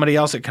meantime, somebody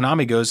else at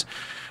Konami goes,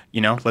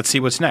 let's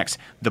see what's next.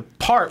 The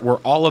part where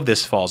all of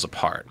this falls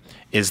apart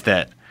is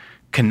that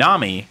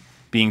Konami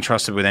being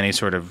trusted with any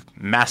sort of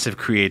massive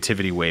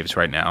creativity waves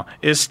right now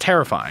is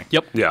terrifying.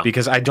 Yep. Yeah.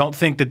 Because I don't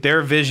think that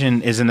their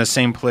vision is in the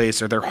same place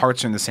or their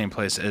hearts are in the same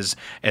place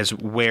as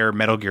where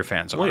Metal Gear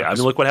fans are. Well, yeah. I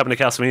mean, look what happened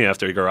to Castlevania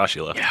after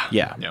Igarashi left.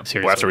 Yeah.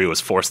 Seriously. Or after he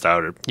was forced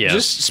out.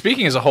 Just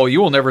speaking as a whole,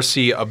 you will never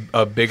see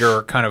a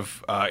bigger kind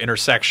of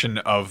intersection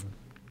of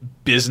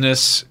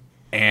business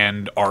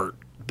and art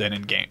than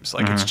in games.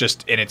 Like, it's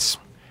just, and it's...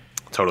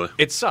 Totally.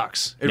 It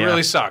sucks. It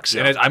really sucks.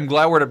 Yeah. And I'm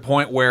glad we're at a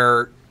point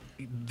where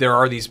there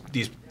are these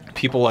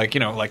people like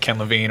Ken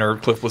Levine or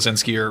Cliff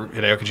Bleszinski or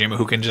Hideo Kojima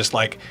who can just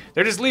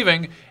they're just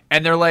leaving,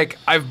 and they're like,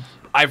 I've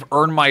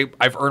earned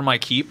my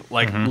keep.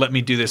 Like, let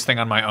me do this thing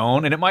on my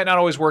own, and it might not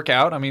always work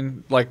out. I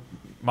mean, like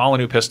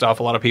Molyneux pissed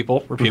off a lot of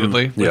people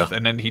repeatedly,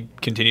 and then he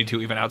continued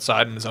to even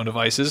outside in his own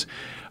devices.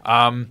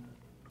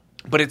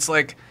 But it's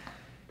like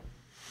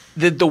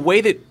the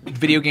way that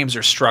video games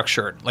are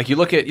structured. Like you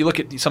look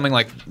at something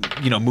like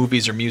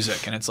movies or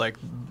music, and it's like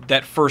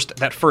that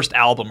first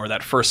album or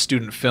that first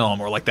student film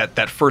or like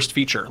that first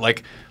feature.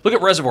 Like look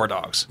at Reservoir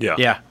Dogs.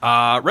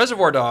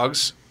 Reservoir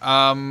Dogs.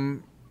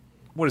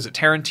 What is it?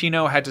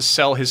 Tarantino had to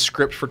sell his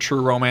script for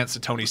True Romance to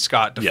Tony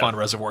Scott to fund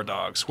Reservoir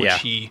Dogs,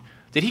 which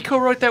did he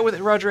co-write that with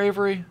Roger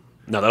Avery?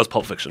 No, that was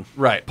Pulp Fiction.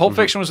 Right. Pulp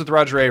Fiction was with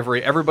Roger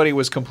Avery. Everybody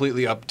was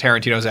completely up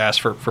Tarantino's ass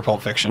for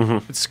Pulp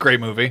Fiction. It's a great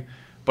movie.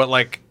 But,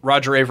 like,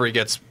 Roger Avery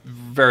gets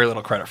very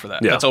little credit for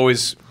that. Yeah. That's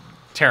always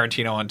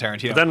Tarantino on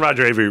Tarantino. But then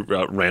Roger Avery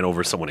ran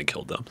over someone and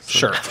killed them.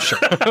 So. Sure.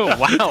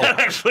 Wow.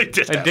 Actually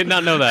did I did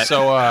not know that.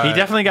 So He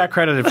definitely got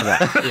credited for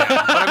that. yeah.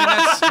 But, I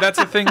mean, that's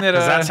the thing that...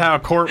 That's how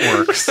court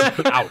works.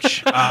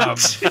 Ouch.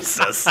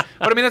 Jesus.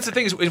 But, I mean, that's the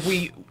thing is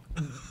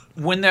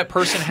when that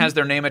person has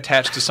their name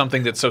attached to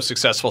something that's so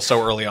successful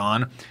so early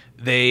on,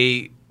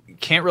 they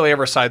can't really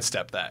ever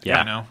sidestep that, you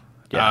know?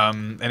 Yeah.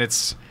 And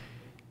it's...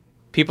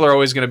 People are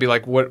always going to be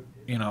like, what...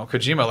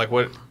 Kojima, like,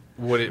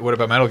 what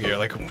about Metal Gear?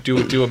 Like,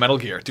 do a Metal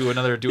Gear. Do a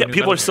new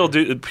People Metal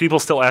Gear. People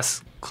still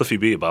ask Cliffy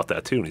B about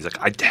that too, and he's like,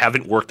 I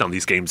haven't worked on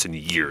these games in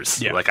years.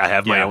 Yeah. Like, I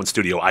have my own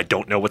studio. I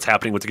don't know what's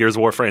happening with the Gears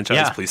of War franchise.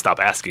 Yeah. Please stop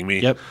asking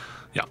me. Yep.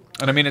 Yeah.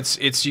 And I mean,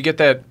 it's you get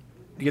that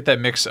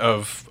mix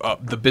of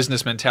the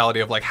business mentality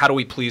of like, how do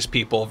we please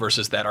people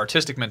versus that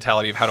artistic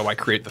mentality of how do I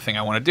create the thing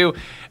I want to do.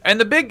 And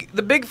the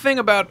big thing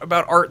about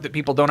art that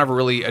people don't ever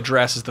really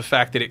address is the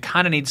fact that it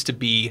kind of needs to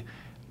be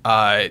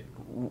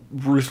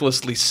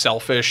ruthlessly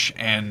selfish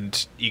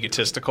and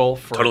egotistical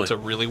for it to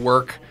really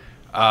work.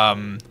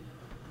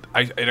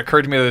 It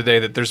occurred to me the other day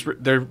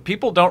that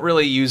people don't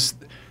really use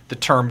the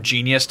term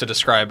genius to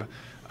describe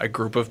a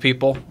group of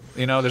people.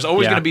 There's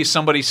always going to be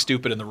somebody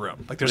stupid in the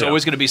room. Like there's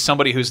always going to be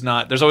somebody who's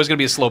not. There's always going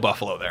to be a slow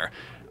buffalo there.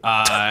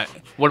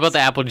 What about the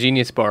Apple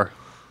Genius Bar?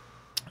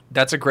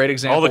 That's a great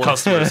example. All the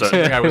customers of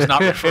something I was not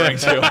referring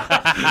to.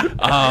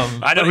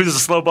 I know who's a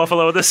slow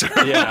buffalo of this.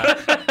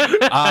 Yeah.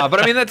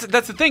 But I mean,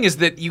 that's the thing is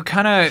that you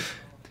kind of,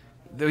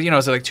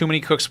 it's like too many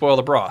cooks spoil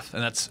the broth,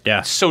 and that's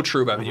so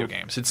true about video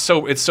games. It's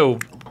so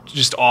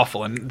just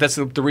awful, and that's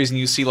the reason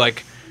you see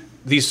like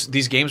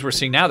these games we're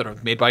seeing now that are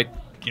made by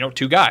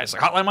two guys,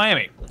 like Hotline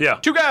Miami. Yeah.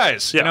 Two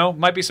guys. Yeah.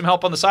 Might be some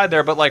help on the side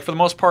there, but like for the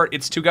most part,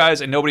 it's two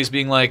guys, and nobody's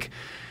being like,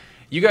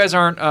 you guys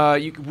aren't.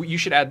 You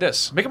should add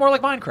this. Make it more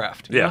like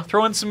Minecraft. You know?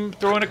 Throw in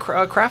a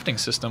crafting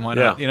system. Why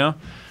not?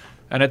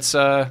 And it's.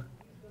 I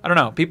don't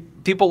know.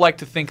 People like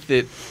to think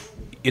that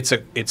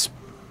it's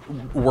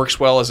works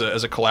well as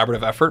a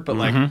collaborative effort, but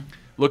like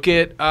look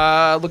at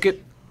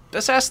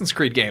Assassin's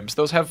Creed games.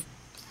 Those have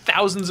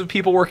thousands of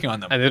people working on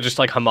them, and they're just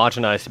like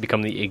homogenized to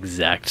become the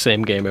exact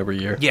same game every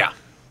year. Yeah,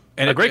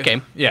 and a great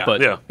game. Yeah,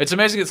 but it's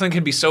amazing that something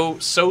can be so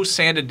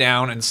sanded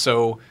down and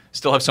so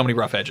still have so many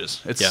rough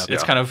edges.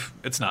 It's kind of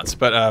nuts.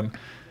 But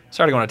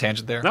sorry to go on a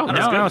tangent there. No,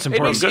 it's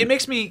important. It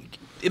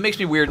makes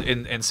me weird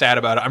and sad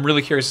about it. I'm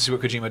really curious to see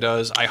what Kojima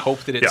does. I hope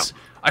that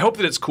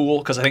it's cool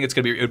because I think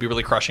it would be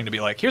really crushing to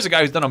be like, here's a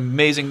guy who's done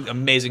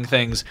amazing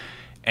things,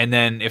 and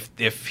then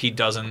if he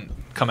doesn't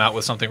come out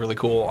with something really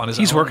cool on his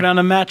own. He's working on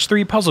a match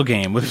 3 puzzle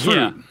game with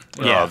fruit.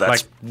 Yeah,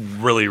 that's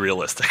really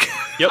realistic.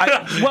 Yep.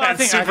 I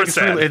think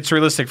it's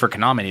realistic for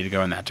Konami to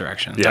go in that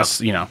direction. Yeah.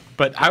 That's,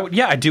 but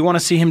I do want to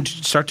see him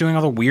start doing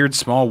all the weird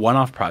small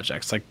one-off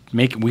projects, like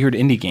make weird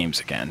indie games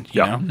again.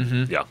 You know?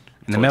 Mm-hmm. Yeah.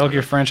 And the Metal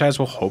Gear franchise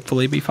will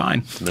hopefully be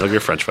fine. Metal Gear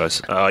French fries.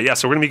 So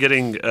we're going to be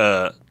getting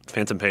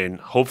Phantom Pain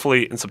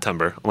hopefully in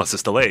September, unless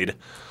it's delayed.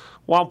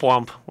 Womp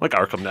womp, like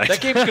Arkham Knight.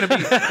 That game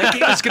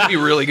is gonna be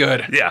really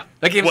good. Yeah.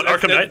 That game. What,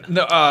 Arkham Knight?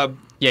 No.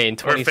 In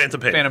or Phantom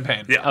Pain. Phantom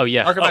Pain. Yeah. Oh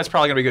yeah. Arkham Knight's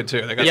probably gonna be good too.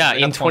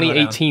 In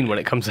 2018 when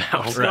it comes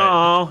out. Right.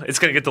 Oh, it's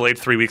going to get delayed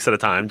 3 weeks at a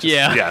time.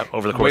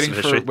 Over the course of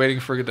history. Waiting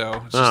for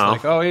Godot. It's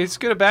just like, he's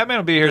good. Batman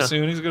will be here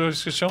soon. He's going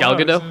to show Gal up.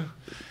 Gadot?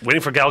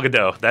 Waiting for Gal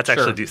Gadot. That's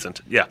actually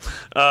decent. Yeah.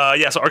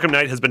 So Arkham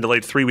Knight has been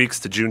delayed 3 weeks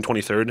to June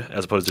 23rd,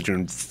 as opposed to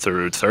June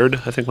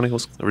 3rd, I think, when it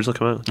was originally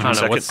come out. I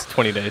don't know. What's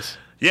 20 days?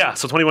 Yeah,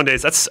 so 21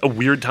 days. That's a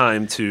weird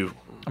time to.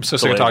 I'm so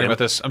sick of talking about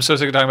this. I'm so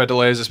sick of talking about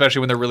delays, especially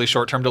when they're really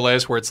short-term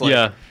delays, where it's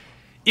like,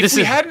 if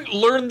we hadn't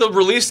learned the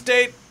release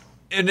date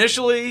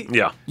initially.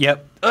 Yeah.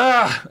 Yep.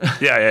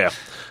 Yeah.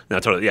 No,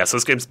 totally. Yeah, so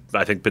this game's,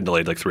 I think, been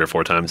delayed like 3 or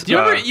 4 times. Do you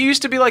remember it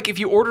used to be like if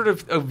you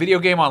ordered a video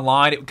game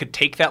online, it could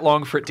take that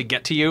long for it to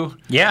get to you?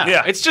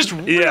 Yeah. It's just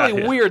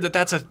really weird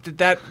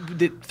that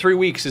 3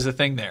 weeks is a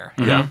thing there.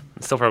 Yeah.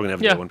 It's still probably going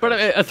to have to go one. But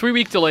a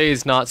 3-week delay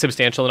is not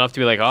substantial enough to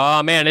be like,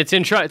 oh, man, it's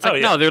in try. It's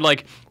like, no,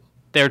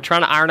 they're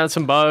trying to iron out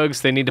some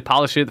bugs. They need to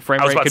polish it. The frame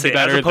rate could be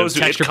better. As opposed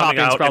the to texture it coming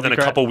out and then a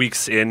crap. couple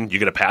weeks in, you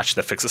get a patch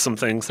that fixes some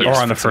things. Or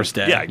on the first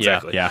day. Yeah,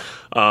 exactly. Yeah.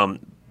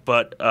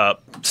 But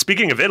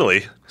speaking of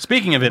Italy,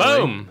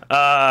 boom.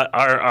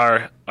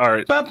 Our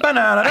pizza.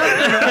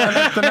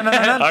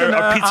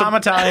 I'm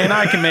Italian.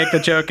 I can make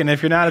the joke, and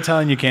if you're not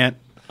Italian, you can't.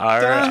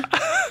 Our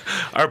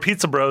Our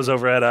pizza bros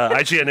over at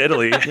IGN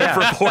Italy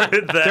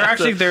reported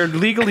that they're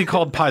legally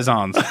called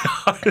paisans.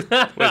 Wait, is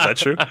that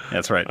true?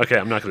 That's right. Okay,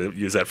 I'm not going to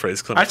use that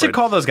phrase. I should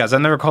call those guys. I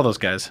never call those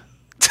guys.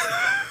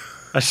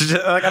 I should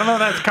just, I don't know if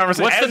that's a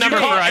conversation. What's the number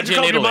for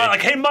IGN Italy? Like,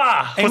 hey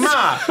ma, Hey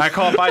ma, I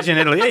call up IGN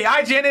Italy. Hey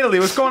IGN Italy,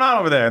 what's going on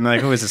over there? And they're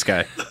like, who is this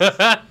guy?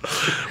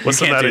 what's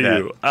the matter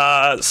with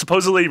you?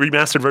 Supposedly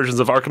remastered versions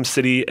of Arkham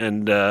City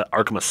and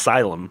Arkham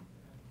Asylum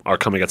are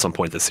coming at some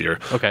point this year.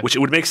 Okay. Which it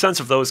would make sense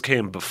if those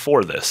came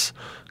before this,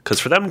 because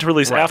for them to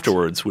release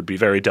afterwards would be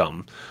very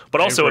dumb. But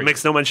also, it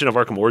makes no mention of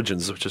Arkham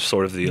Origins, which is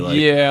sort of the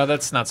Yeah,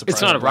 that's not surprising.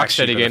 It's not a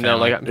Rocksteady game though.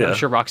 Like Yeah. I'm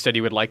sure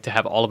Rocksteady would like to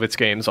have all of its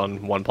games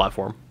on one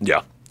platform,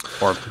 Yeah.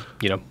 or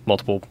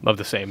multiple of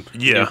the same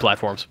new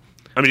platforms.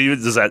 I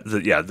mean,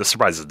 the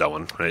surprise is that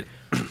one, right?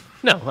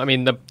 No, I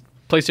mean the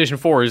PlayStation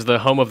 4 is the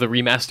home of the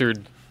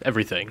remastered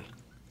everything.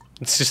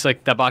 It's just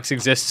like that box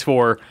exists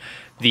for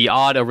the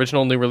odd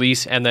original new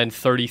release and then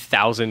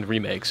 30,000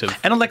 remakes of.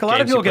 And like a lot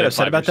of games people you get played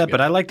upset 5 about years that, ago.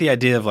 but I like the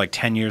idea of like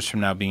 10 years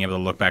from now being able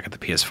to look back at the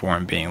PS4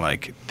 and being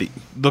like,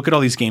 look at all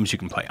these games you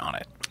can play on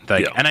it.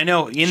 Like, Yeah. And I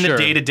know in the Sure.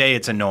 day-to-day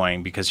it's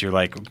annoying because you're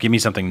like, give me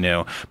something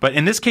new. But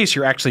in this case,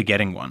 you're actually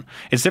getting one.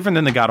 It's different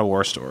than the God of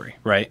War story,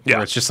 right? Yeah.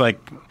 Where it's just like,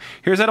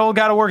 here's that old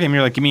God of War game.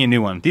 You're like, give me a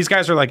new one. These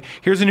guys are like,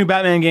 here's a new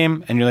Batman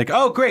game. And you're like,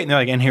 oh, great. And they're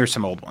like, and here's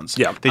some old ones.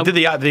 Yeah. They did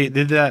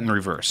that in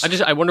reverse.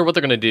 I wonder what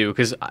they're gonna do,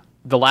 because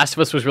The Last of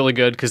Us was really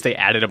good because they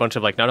added a bunch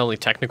of like not only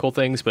technical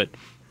things but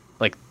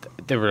like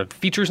there were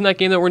features in that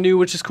game that were new,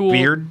 which is cool.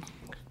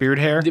 Beard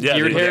hair. Yeah,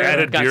 Beard they hair,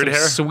 added got beard some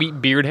hair.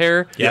 sweet beard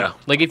hair. Yeah.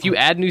 Like if you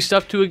add new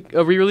stuff to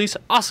a re-release,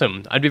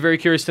 awesome. I'd be very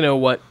curious to know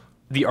what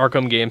the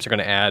Arkham games are going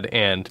to add,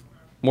 and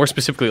more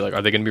specifically, like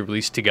are they going to be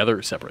released together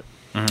or separate?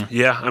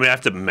 Yeah, I mean, I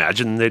have to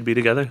imagine they'd be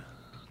together.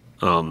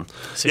 Yeah,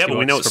 but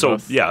we know. $60 for So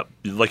both. yeah,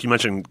 like you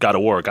mentioned, God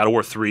of War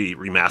 3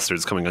 remastered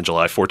is coming on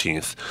July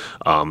 14th,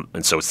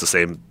 and so it's the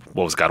same.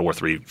 What was God of War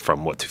 3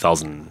 from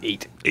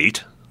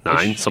 2008,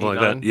 9, something like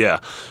 9. that? Yeah.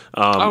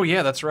 Oh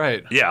yeah, that's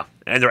right. Yeah,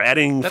 and they're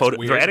adding That's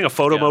weird. they're adding a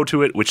photo Yeah. mode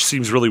to it, which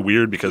seems really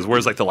weird because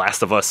whereas like The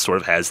Last of Us sort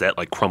of has that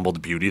like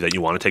crumbled beauty that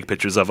you want to take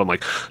pictures of. I'm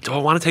like, do I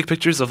want to take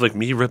pictures of like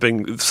me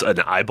ripping an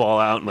eyeball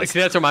out and like See,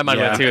 that's where my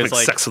mind went too. It's like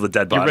like sex with a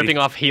dead you're body? ripping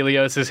off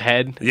Helios's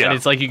head, Yeah. and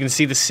it's like you can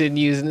see the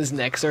sinews in his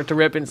neck start to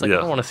rip, and it's like Yeah.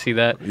 I don't want to see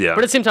that. Yeah. But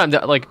at the same time,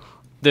 like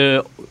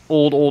the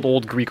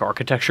old Greek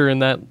architecture in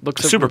that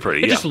looks Super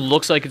pretty, It yeah. just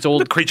looks like it's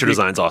old. The creature Greek-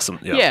 design's awesome.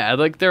 Yeah. Yeah,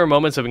 like there are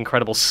moments of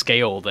incredible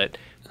scale that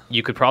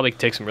you could probably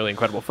take some really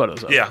incredible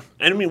photos of. Yeah,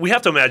 and I mean we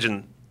have to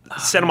imagine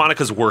Santa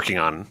Monica's working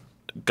on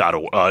God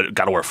of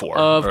War 4,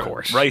 Of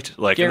course. right?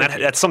 Like, and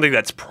Guaranteed. that's something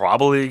that's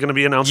probably going to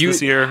be announced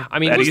this year. I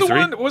mean, at who's the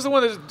E3. What was the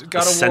one that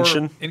God of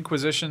Ascension. War,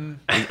 Inquisition,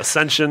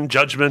 Ascension,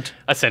 Judgment,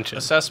 Ascension.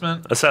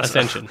 Assessment,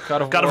 Ascension.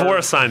 God of God of War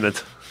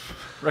Assignment.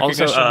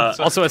 Also,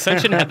 Recognition. also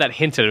Ascension had that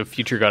hint at a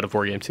future God of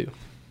War game too.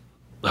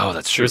 Oh,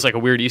 that's true. There's like a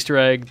weird Easter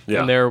egg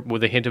Yeah. in there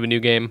with a hint of a new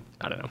game.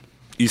 I don't know.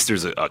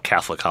 Easter's a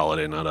Catholic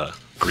holiday, not a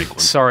Greek one.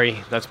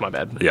 Sorry, that's my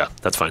bad. Yeah,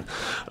 that's fine.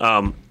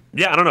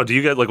 Yeah, I don't know. Do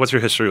you guys what's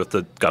your history with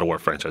the God of War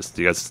franchise?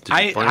 Do you guys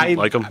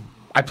like them?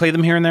 I play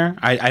them here and there.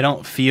 I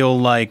don't feel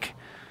like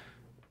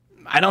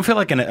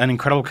an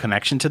incredible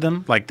connection to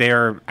them. Like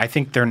I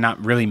think they're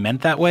not really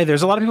meant that way.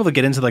 There's a lot of people that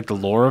get into like the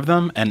lore of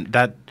them, and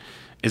that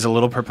is a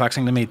little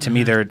perplexing to me. To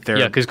me, they're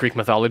Yeah, because Greek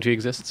mythology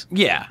exists.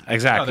 yeah,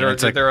 exactly. they're,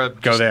 It's like, they're,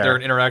 go there. they're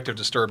an interactive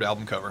Disturbed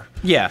album cover.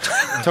 Yeah,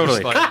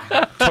 totally,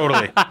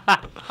 totally.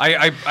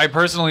 I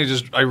personally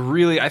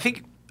I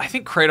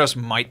think Kratos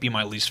might be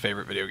my least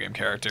favorite video game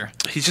character.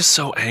 He's just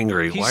so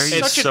angry. Why are you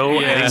such a- so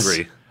yes.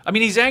 angry? I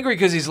mean, he's angry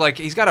because he's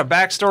got a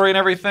backstory and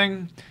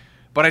everything,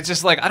 but it's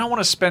just like I don't want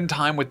to spend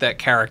time with that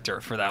character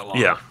for that long.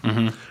 Yeah.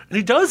 And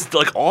he does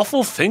like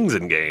awful things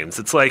in games.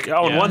 It's like, in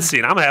Yeah. one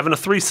scene I'm having a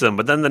threesome,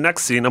 but then the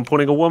next scene I'm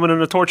putting a woman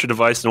in a torture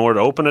device in order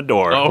to open a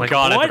door. Oh, Like,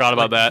 God, I what? forgot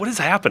about Like, that. What is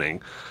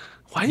happening?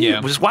 Why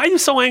Yeah. are you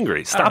so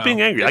angry? Stop know.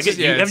 being angry. It's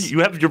just- You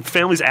have your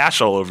family's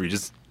ash all over you.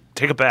 Just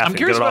take a bath. I'm and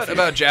curious get it off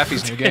about you.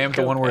 Jaffe's new game,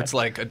 the one where it's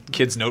like a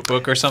kid's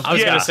notebook or something. I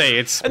was Yeah. gonna say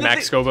it's And the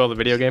Max thing- Scoville, the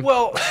video game.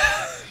 Well,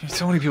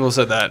 so many people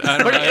said that. I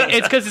don't But know.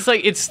 it's because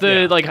it's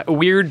the like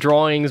weird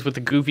drawings with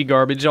the goofy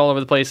garbage all over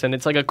the place, and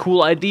it's like a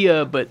cool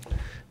idea, but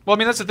Well, I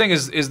mean, that's the thing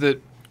is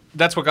that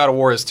that's what God of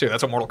War is too.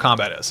 That's what Mortal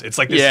Kombat is. It's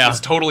like this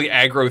totally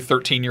aggro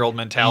 13-year-old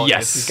mentality.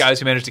 Yes. It's these guys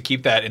who manage to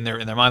keep that in their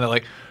mind. They're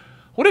like,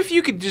 what if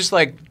you could just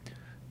like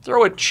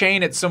throw a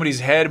chain at somebody's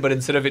head, but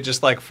instead of it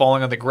just like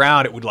falling on the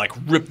ground, it would like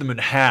rip them in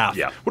half.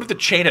 Yeah. What if the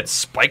chain had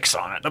spikes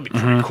on it? That'd be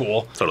pretty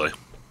cool. Totally.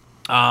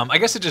 I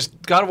guess it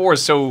just God of War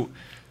is so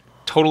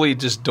totally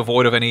just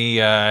devoid of any.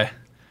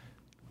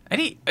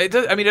 It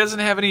doesn't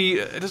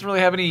really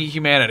have any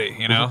humanity,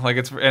 you know. Like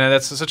and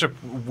that's such a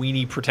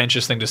weenie,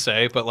 pretentious thing to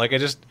say, but like I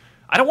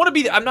don't want to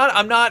be. I'm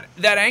not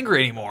that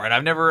angry anymore, and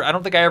I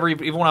don't think I ever,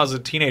 even when I was a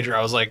teenager,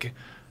 I was like,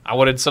 I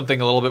wanted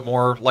something a little bit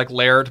more like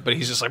Laird, but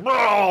he's just like.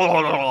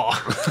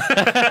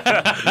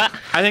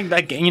 I think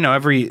like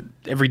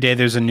every day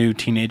there's a new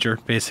teenager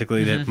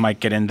basically that might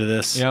get into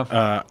this.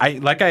 Yeah.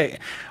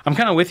 I'm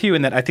kind of with you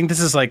in that I think this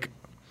is like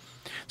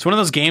it's one of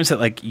those games that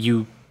like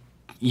you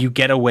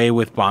get away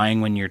with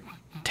buying when you're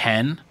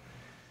 10,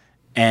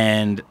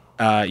 and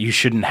you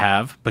shouldn't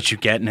have, but you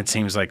get, and it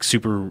seems like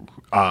super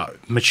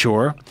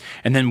mature.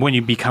 And then when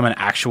you become an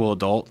actual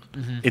adult,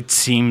 it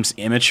seems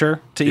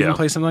immature to even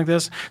play something like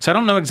this. So I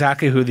don't know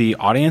exactly who the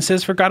audience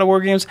is for God of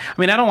War games. I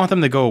mean, I don't want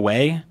them to go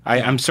away.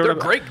 I'm sort they're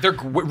of great. They're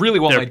really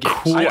well made games.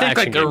 cool I think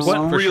action they're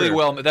games, really sure.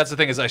 well. That's the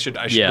thing is I should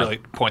really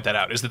point that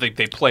out is that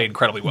they play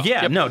incredibly well.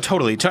 Yeah, no,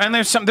 totally. And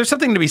there's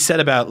something to be said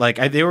about like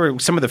they were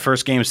some of the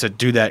first games to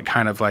do that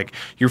kind of like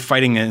you're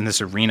fighting in this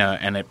arena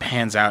and it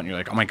pans out and you're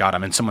like, oh my god,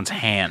 I'm in someone's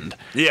hand.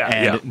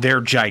 And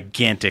they're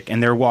gigantic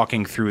and they're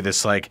walking through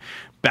this like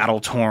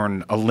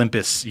battle-torn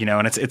Olympus,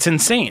 and it's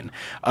insane.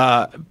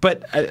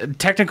 But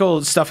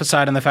technical stuff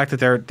aside, and the fact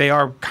that they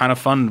are kind of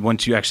fun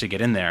once you actually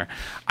get in there,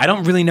 I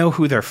don't really know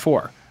who they're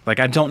for. Like,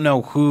 I don't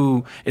know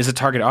who is a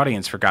target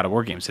audience for God of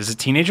War games. Is it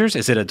teenagers?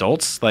 Is it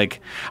adults?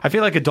 Like, I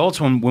feel like adults,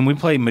 when we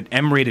play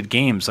M-rated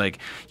games, like,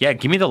 yeah,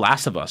 give me The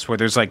Last of Us, where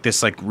there's, like,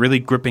 this, like, really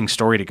gripping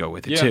story to go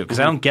with it, too. Because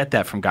I don't get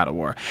that from God of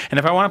War. And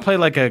if I want to play,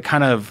 like, a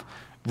kind of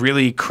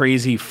really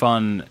crazy,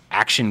 fun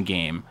action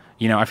game,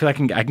 I feel like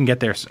I can get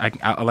there.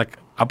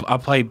 I'll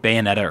play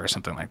Bayonetta or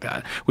something like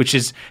that, which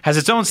has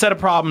its own set of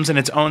problems and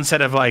its own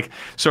set of, like,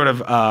 sort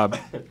of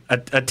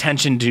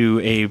attention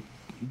to a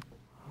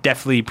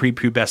definitely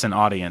prepubescent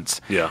audience.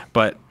 Yeah.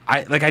 But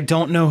I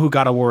don't know who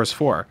God of War is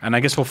for, and I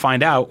guess we'll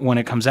find out when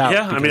it comes out.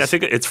 Yeah, I mean, I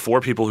think it's for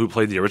people who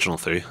played the original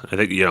 3. I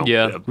think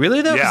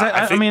Really though?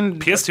 Yeah, I mean,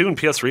 PS2 and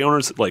PS3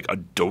 owners like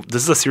adore.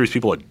 This is a series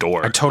people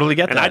adore. I totally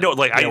get that. And I don't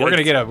like. We're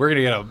gonna get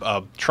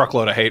a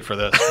truckload of hate for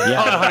this.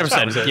 Yeah,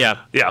 100%.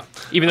 Yeah.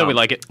 Even though we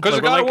like it. Because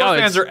the God of War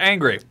fans are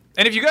angry.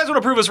 And if you guys want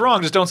to prove us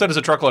wrong, just don't send us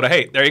a truckload of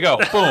hate. There you go.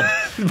 Boom.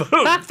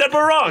 Boom. Then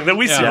we're wrong. Then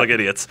we seem like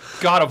idiots.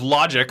 God of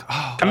logic.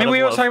 I mean,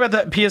 we always talk about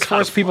the PS4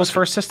 is people's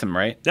first system,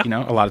 right? Yeah.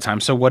 A lot of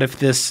times. So what if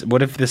this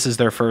is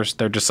their first?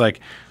 They're just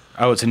like,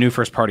 oh, it's a new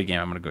first party game.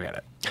 I'm going to go get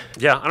it.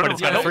 Yeah, I don't know.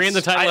 It's got 3 in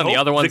the title, and the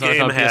other one's on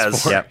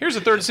PS4. Yeah. Here's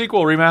a third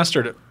sequel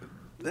remastered.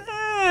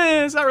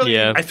 It's not really.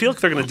 Yeah. I feel like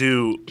they're going to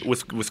do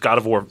with God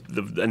of War,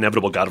 the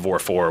inevitable God of War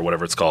 4 or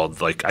whatever it's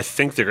called. Like, I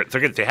think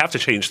they have to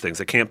change things.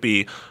 It can't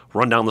be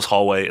run down this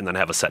hallway and then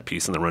have a set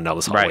piece and then run down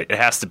this hallway. Right. It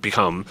has to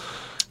become,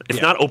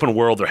 if not open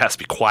world, there has to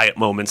be quiet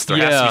moments. There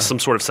has to be some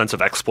sort of sense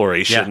of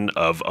exploration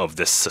of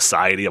this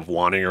society of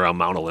wandering around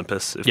Mount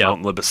Olympus. If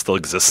Mount Olympus still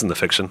exists in the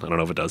fiction, I don't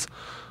know if it does.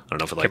 I don't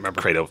know if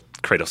it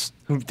Kratos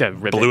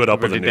blew it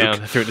up with a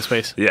nuke. Threw it to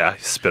space. Yeah,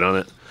 he spit on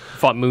it.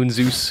 Fought Moon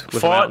Zeus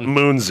with a mountain.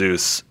 Moon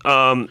Zeus.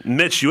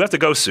 Mitch, you have to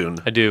go soon.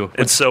 I do.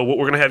 And so what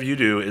we're going to have you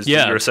do is do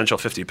your Essential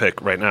 50 pick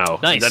right now.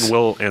 Nice. And then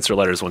we'll answer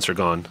letters once you're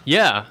gone.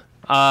 Yeah.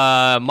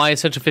 My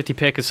Essential 50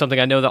 pick is something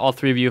I know that all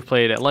 3 of you have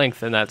played at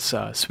length, and that's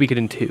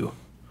Suikoden 2.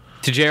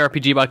 It's a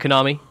JRPG by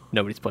Konami.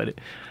 Nobody's played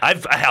it. I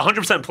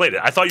 100% played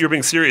it. I thought you were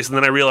being serious, and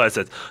then I realized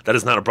that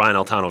is not a Brian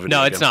Altano video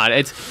No, game. it's not.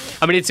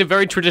 It's a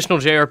very traditional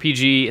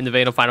JRPG in the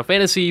vein of Final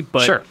Fantasy,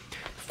 but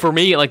for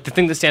me, like, the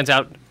thing that stands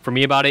out for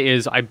me about it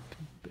is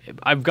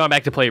I've gone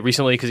back to play it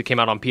recently because it came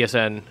out on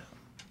PSN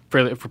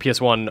for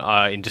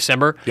PS1 in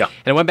December. Yeah.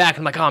 And I went back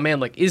and I'm like, oh man,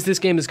 like, is this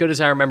game as good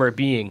as I remember it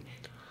being?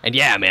 And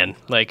yeah, man,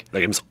 like, That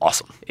game's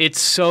awesome. it's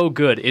so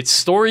good. Its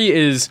story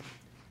is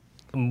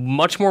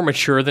much more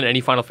mature than any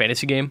Final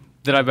Fantasy game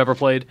that I've ever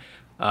played.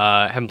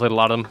 I haven't played a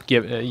lot of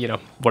them.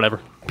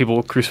 Whatever. People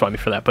will crucify me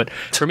for that. But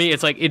for me,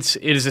 it's like it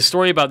is a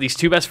story about these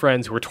 2 best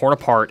friends who were torn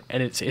apart,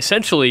 and it's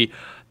essentially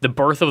the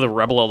birth of the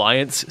Rebel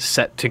Alliance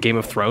set to Game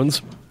of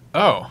Thrones.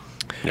 Oh.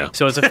 Yeah.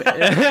 So it's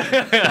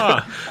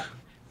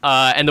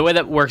and the way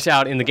that works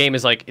out in the game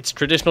is like it's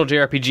traditional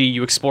JRPG.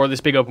 You explore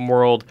this big open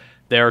world.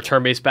 There are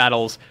turn-based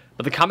battles,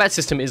 but the combat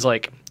system is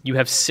like you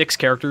have 6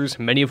 characters,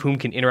 many of whom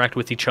can interact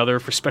with each other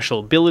for special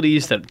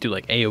abilities that do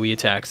like AoE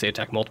attacks. They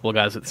attack multiple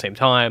guys at the same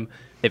time.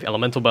 They have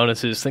elemental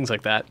bonuses, things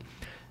like that.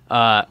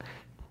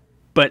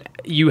 But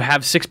you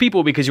have 6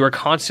 people because you are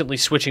constantly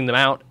switching them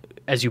out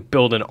as you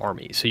build an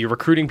army. So you're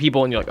recruiting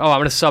people, and you're like, oh, I'm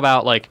going to sub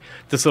out like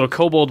this little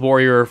kobold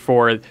warrior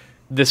for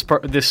this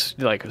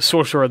like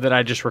sorcerer that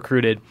I just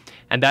recruited,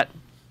 and that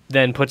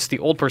then puts the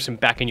old person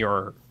back in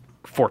your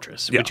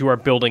fortress, which you are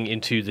building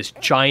into this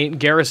giant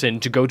garrison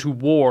to go to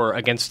war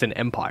against an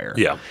empire.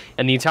 Yeah.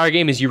 And the entire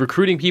game is you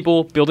recruiting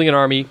people, building an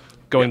army,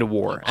 going to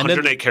war. And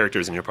 108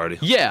 characters in your party.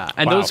 Yeah,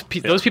 and those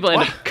people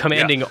end up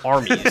commanding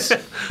armies.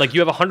 Like,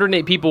 you have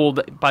 108 people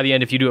by the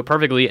end if you do it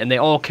perfectly, and they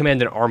all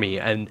command an army.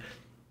 And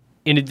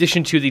in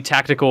addition to the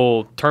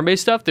tactical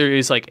turn-based stuff, there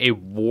is like a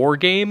war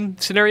game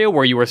scenario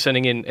where you are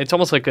sending in. It's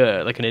almost like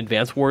an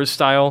Advance Wars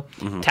style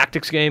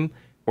tactics game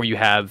where you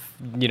have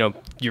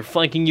your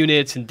flanking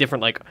units and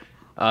different like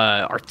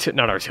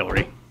not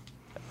artillery.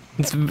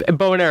 It's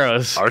bow and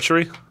arrows,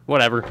 Archery.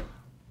 Whatever.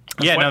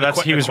 Yeah, no,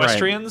 he was right.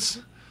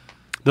 Equestrians?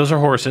 Those are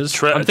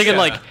horses. I'm thinking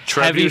like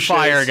heavy trebuchets.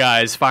 fire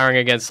guys firing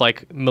against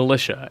like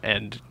militia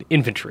and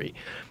infantry.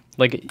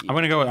 Like I'm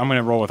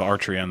gonna roll with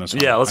archery on this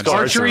one. Yeah, let's go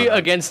archery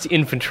against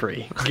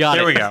infantry. Got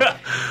There it. we go.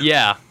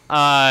 Yeah.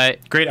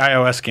 Great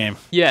iOS game.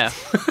 Yeah.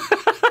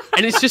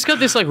 And it's just got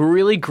this like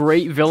really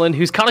great villain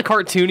who's kind of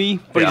cartoony,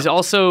 but he's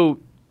also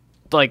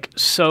like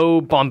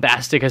so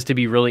bombastic as to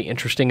be really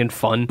interesting and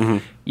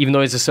fun, even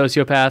though he's a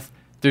sociopath.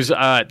 There's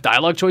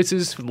dialogue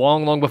choices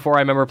long before I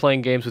remember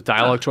playing games with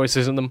dialogue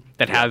choices in them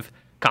that have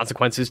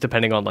consequences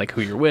depending on like who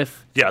you're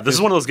with. Yeah, this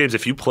is one of those games.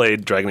 If you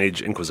played Dragon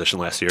Age Inquisition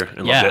last year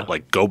and loved it,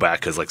 like go back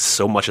because like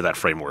so much of that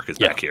framework is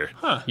back here.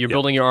 You're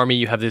building your army.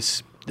 You have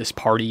this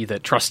party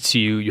that trusts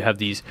you. You have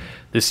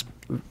this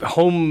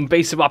home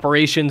base of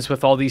operations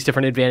with all these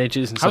different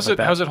advantages and stuff like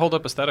that. How's it hold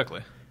up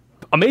aesthetically?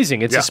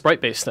 Amazing. It's a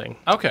sprite-based thing.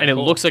 Okay, and it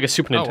cool. looks like a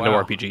Super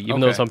Nintendo RPG, even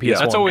though it's on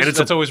PS1.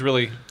 That's always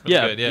really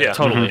good. Yeah,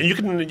 totally.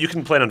 And you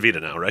can play it on Vita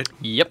now, right?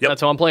 Yep,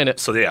 that's how I'm playing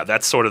it. So yeah,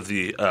 that's sort of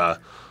the.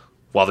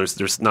 While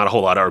there's not a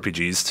whole lot of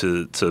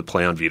RPGs to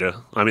play on Vita.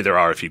 I mean, there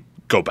are if you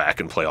go back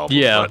and play all of them.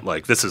 Yeah. But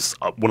like this is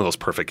one of those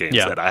perfect games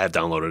that I had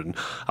downloaded and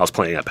I was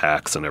playing at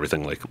PAX and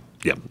everything. Like,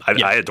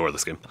 I adore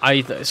this game.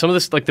 Some of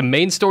this, like the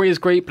main story is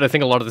great, but I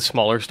think a lot of the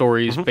smaller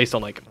stories, based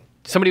on like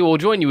somebody will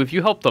join you if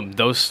you help them.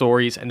 Those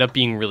stories end up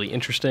being really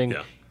interesting.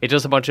 Yeah. It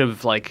does a bunch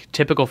of like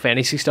typical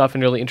fantasy stuff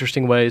in really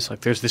interesting ways.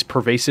 Like there's this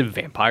pervasive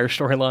vampire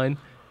storyline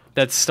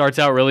that starts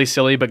out really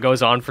silly but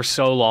goes on for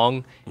so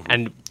long,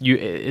 and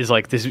is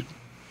like this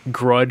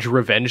grudge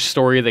revenge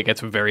story that gets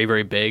very,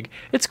 very big.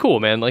 It's cool,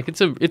 man. Like it's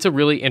a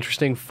really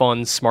interesting,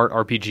 fun, smart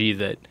RPG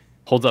that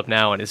holds up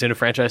now and is in a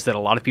franchise that a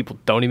lot of people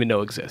don't even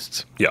know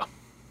exists. Yeah.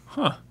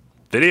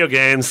 Video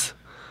games.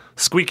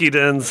 Squeaky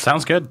Dins.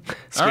 Sounds good.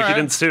 Squeaky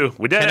Dins 2.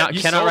 We did it.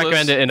 Cannot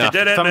recommend it enough. You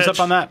did it, Thumbs Mitch. up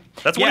on that.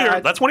 That's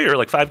one of your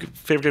like 5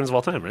 favorite games of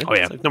all time, right? Oh,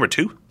 yeah. It's like number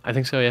 2? I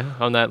think so, yeah.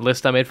 On that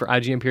list I made for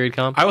IGN Period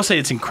Comp. I will say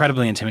it's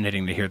incredibly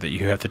intimidating to hear that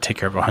you have to take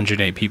care of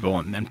 108 people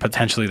and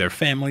potentially their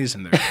families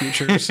and their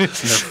futures and their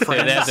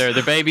friends.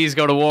 Their babies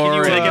go to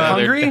war. Do they get they're-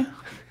 hungry?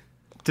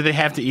 Do they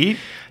have to eat?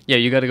 Yeah,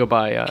 you got to go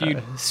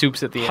buy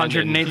soups at the end.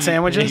 108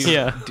 sandwiches?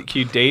 Yeah. Can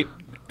you date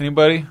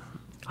anybody?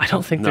 I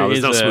don't think No, there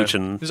is there's no a...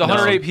 smooching. There's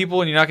 108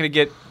 people, and you're not going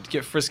to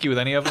get frisky with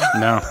any of them.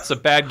 No. It's a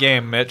bad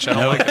game, Mitch. I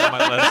don't like it on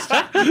my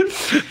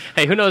list.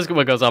 Hey, who knows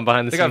what goes on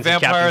behind the They scenes got in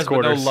Captain's vampires, but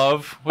no quarters.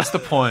 love. What's the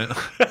point?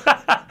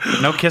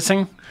 No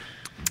kissing?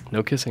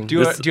 No kissing. Do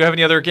you have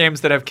any other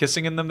games that have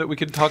kissing in them that we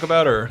could talk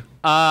about, or?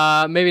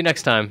 Maybe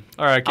next time.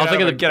 All right, I'll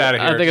think of the get out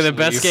of here. I'll think of the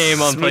Just best leave.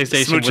 game on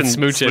PlayStation with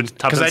smooching.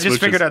 Because I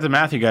just figured out the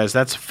math, you guys.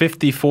 That's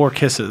 54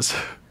 kisses.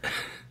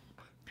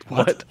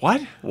 What?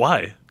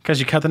 Why? Because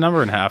you cut the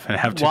number in half and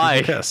have two Why?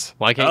 people kiss.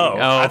 Why can't Oh,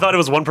 you? I thought it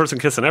was one person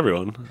kissing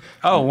everyone.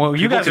 Oh, well,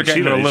 you People guys are could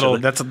getting cheat a on each little.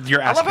 other.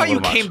 You're I asking love how a you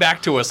little came much.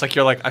 back to us like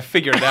you're like, I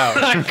figured it out.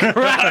 Like you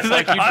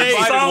divided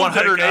solved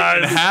it, 108 in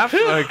guys. half.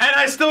 Like, And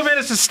I still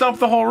managed to stump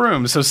the whole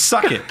room, so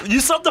suck it. You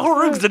subbed the whole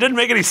room because it didn't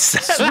make any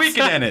sense.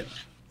 Squeaking in it.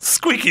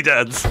 Squeaky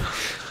Dins.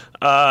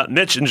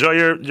 Mitch, enjoy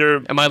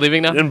your Am I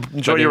leaving now?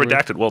 enjoy your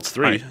redacted. Well, it's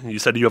 3. Right. You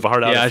said you have a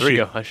heart out Yeah, I of 3.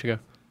 should go.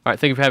 All right,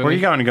 thank you for having Where are me.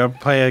 you going to go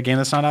play a game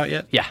that's not out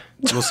yet? Yeah.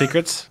 Little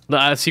secrets?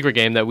 The secret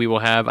game that we will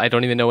have. I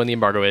don't even know when the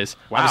embargo is.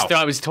 Wow.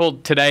 I was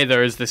told today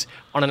there is this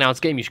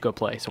unannounced game you should go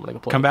play, so I'm going to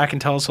go play. Come back and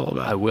tell us all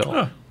about it. I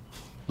will.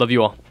 Love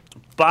you all.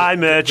 Bye,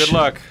 Mitch. good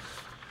luck.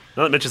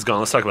 Now that Mitch is gone,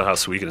 let's talk about how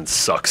Suikoden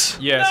sucks.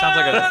 Yeah,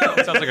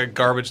 it sounds like a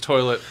garbage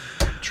toilet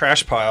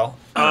trash pile.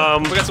 We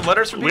got some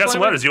letters from We got people,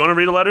 some I letters. You want to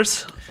read the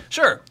letters? think?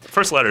 Sure.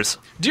 First letters.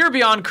 Dear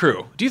Beyond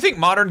Crew, do you think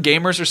modern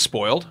gamers are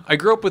spoiled? I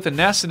grew up with a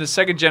NES and a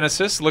Sega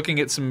Genesis. Looking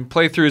at some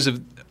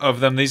playthroughs of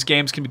them, these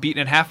games can be beaten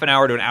in half an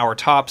hour to an hour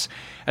tops.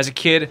 As a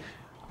kid,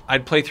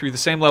 I'd play through the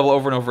same level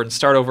over and over and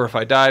start over if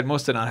I died.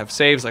 Most did not have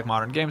saves like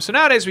modern games. So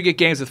nowadays we get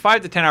games with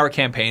 5 to 10 hour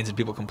campaigns and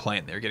people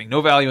complain they're getting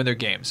no value in their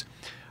games.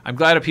 I'm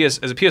glad as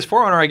a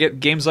PS4 owner I get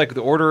games like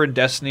The Order and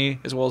Destiny,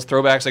 as well as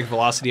throwbacks like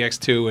Velocity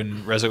X2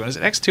 and Resogun. Is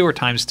it X2 or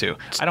times 2?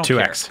 I don't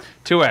 2X.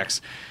 care. 2X.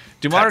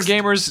 Do modern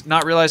gamers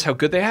not realize how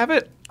good they have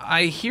it?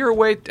 I hear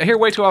way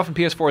too often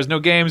PS4 has no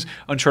games,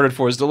 Uncharted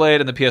 4 is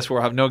delayed, and the PS4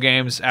 will have no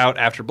games out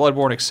after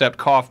Bloodborne except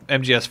Cough,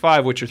 MGS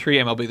 5, Witcher 3,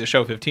 MLB The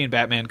Show 15,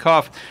 Batman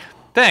Cough.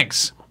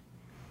 Thanks.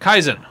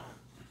 Kaizen.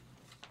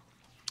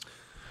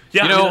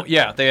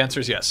 Yeah, the answer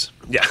is yes.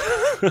 Yeah.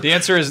 The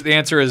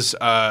answer is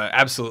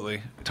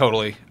absolutely,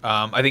 totally.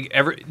 I think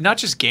not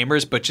just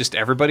gamers, but just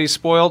everybody's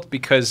spoiled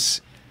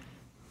because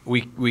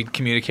we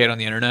communicate on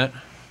the internet,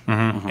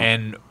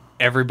 and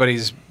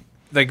everybody's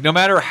like, no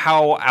matter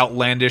how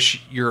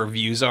outlandish your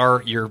views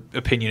are, your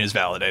opinion is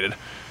validated.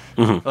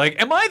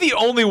 Like, am I the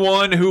only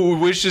one who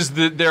wishes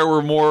that there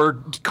were more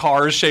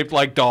cars shaped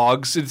like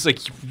dogs? It's like,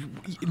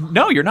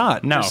 no, you're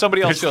not. No. There's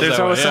somebody else feels There's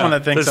that always way. someone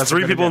that thinks There's that's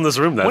 3 people in this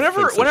room that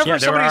Whenever thinks Yeah, there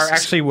somebody's are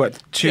actually,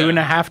 two and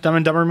a half Dumb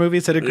and Dumber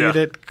movies that agree Yeah.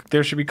 that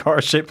there should be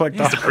cars shaped like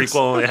dogs. the prequel,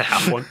 only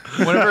half one.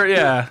 Whenever,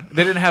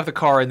 they didn't have the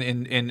car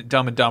in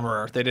Dumb and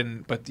Dumber. They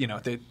didn't, but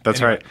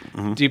That's right.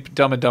 Deep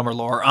Dumb and Dumber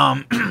lore.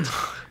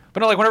 But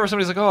no, like whenever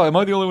somebody's like, "Oh, am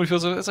I the only one who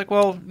feels it?" It's like,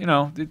 well,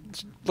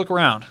 look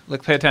around,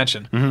 like pay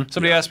attention.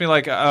 Somebody asked me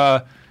like,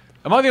 "Am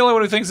I the only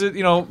one who thinks that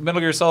Metal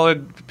Gear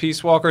Solid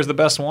Peace Walker is the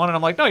best one?" And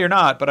I'm like, "No, you're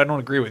not." But I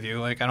don't agree with you.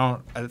 Like, I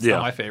don't. It's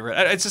not my favorite.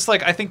 It's just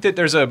like I think that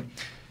there's that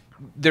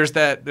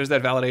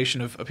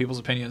validation of people's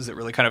opinions that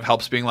really kind of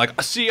helps being like,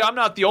 "See, I'm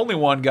not the only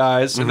one,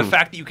 guys." And the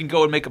fact that you can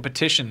go and make a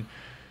petition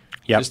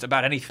just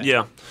about anything.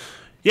 Yeah.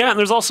 Yeah, and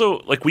there's also,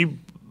 like, we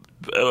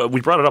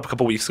brought it up a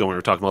couple weeks ago when we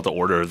were talking about The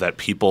Order, that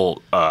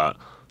people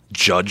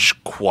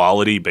judge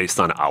quality based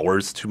on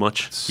hours too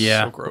much.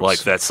 Yeah. So gross. Like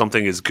that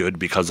something is good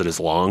because it is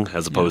long,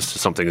 as opposed to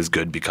something is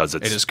good because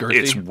It is girthy.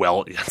 it's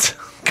well.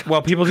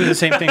 Well, people do the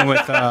same thing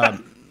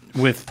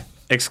with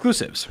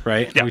exclusives,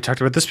 right? Yeah. We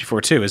talked about this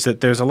before too. Is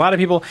that there's a lot of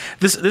people.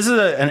 This is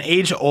an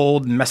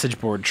age-old message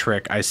board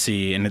trick I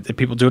see, and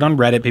people do it on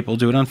Reddit. People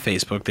do it on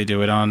Facebook. They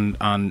do it on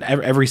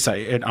every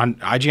site, on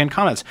IGN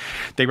comments.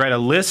 They write a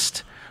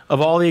list of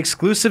all the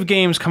exclusive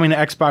games coming to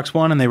Xbox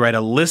One, and they write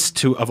a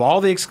list of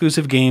all the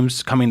exclusive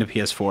games coming to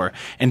PS4.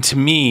 And to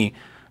me,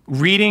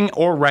 reading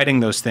or writing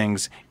those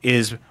things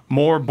is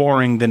more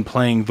boring than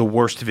playing the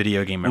worst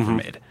video game ever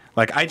made.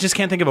 Like, I just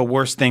can't think of a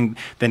worse thing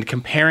than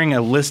comparing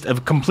a list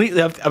of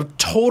of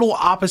total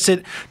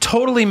opposite,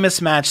 totally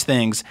mismatched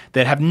things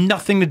that have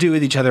nothing to do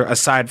with each other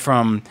aside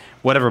from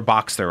whatever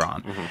box they're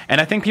on.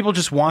 And I think people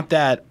just want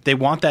that. They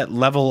want that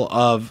level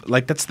of,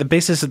 like, that's the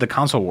basis of the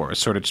console wars,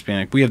 sort of just being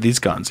like, we have these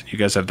guns, and you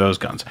guys have those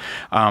guns.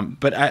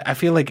 But I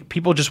feel like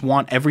people just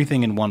want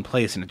everything in one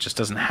place, and it just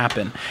doesn't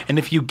happen. And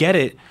if you get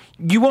it,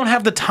 you won't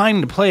have the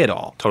time to play it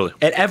all. Totally.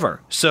 Ever.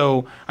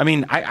 So, I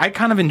mean, I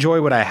kind of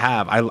enjoy what I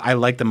have. I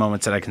like the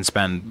moments that I can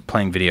spend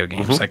playing video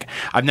games. Like,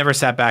 I've never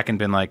sat back and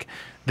been like,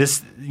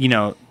 this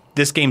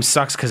game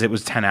sucks because it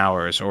was 10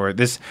 hours, or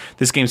this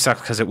game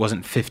sucks because it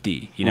wasn't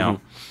 50, you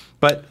know?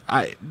 But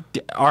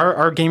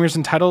are gamers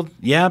entitled?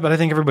 Yeah, but I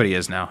think everybody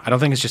is now. I don't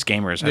think it's just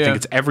gamers. I think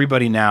it's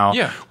everybody now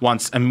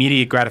wants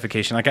immediate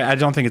gratification. Like, I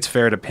don't think it's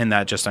fair to pin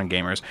that just on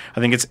gamers. I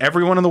think it's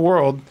everyone in the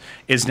world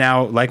is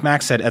now, like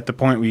Max said, at the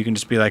point where you can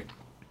just be like,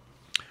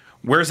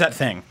 where's that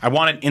thing? I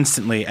want it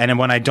instantly. And then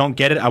when I don't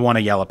get it, I want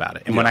to yell about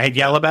it. And when I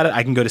yell about it,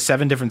 I can go to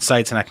 7 different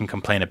sites and I can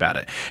complain about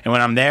it. And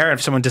when I'm there,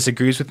 if someone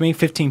disagrees with me,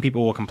 15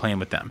 people will complain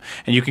with them.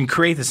 And you can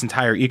create this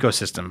entire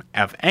ecosystem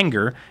of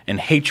anger and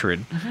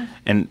hatred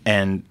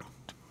and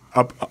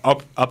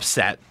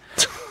upset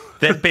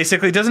that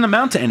basically doesn't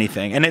amount to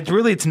anything. And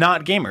it's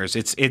not gamers.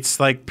 It's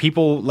like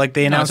people, like,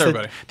 they announced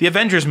that the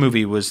Avengers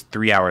movie was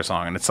 3 hours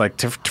long, and it's like,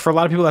 for a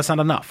lot of people, that's not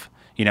enough.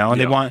 You know,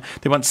 and they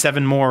want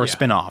 7 more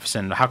spin-offs,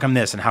 and how come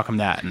this and how come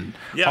that, and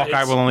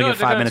Hawkeye will only get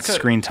 5 minutes of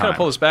screen time. Kind of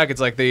pull this back.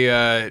 It's like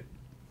the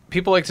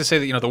people like to say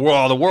that, the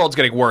world's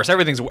getting worse.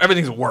 Everything's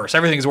worse.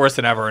 Everything's worse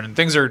than ever, and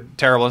things are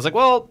terrible. It's like,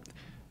 well,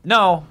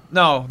 no,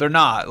 they're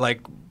not.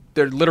 Like,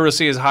 their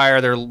literacy is higher.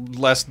 There are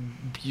less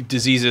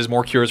diseases,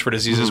 more cures for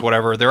diseases,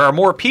 whatever. There are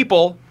more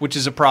people, which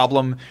is a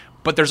problem.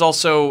 But there's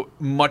also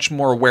much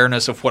more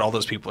awareness of what all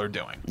those people are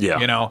doing.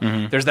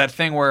 Yeah. There's that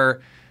thing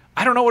where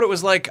I don't know what it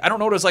was like. I don't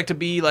know what it was like to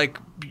be like,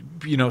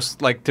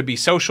 like to be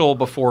social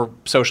before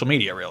social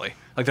media, really.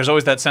 Like, there's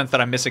always that sense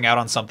that I'm missing out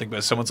on something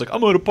because someone's like,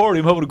 I'm at a party,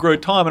 I'm having a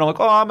great time. And I'm like,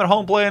 oh, I'm at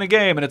home playing a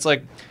game. And it's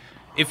like,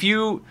 if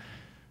you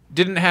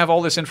didn't have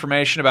all this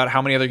information about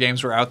how many other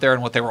games were out there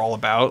and what they were all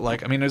about,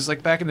 like, I mean, it was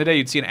like back in the day,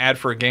 you'd see an ad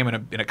for a game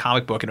in a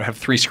comic book and it would have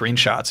 3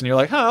 screenshots. And you're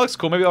like, that looks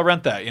cool. Maybe I'll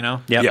rent that,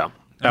 Yep. Yeah.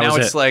 And now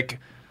it's like,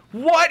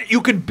 what?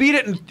 You can beat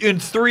it in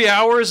 3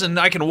 hours, and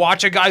I can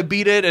watch a guy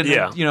beat it, and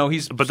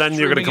he's. But then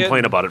you're going to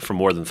complain about it for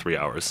more than 3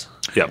 hours.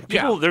 Yeah,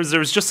 people. There's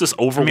just this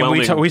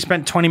overwhelming. I mean, we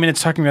spent 20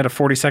 minutes talking about a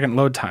 40-second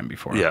load time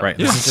before. Yeah. Right.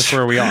 This is just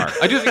where we are.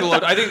 I do think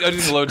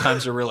the load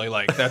times are really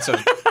like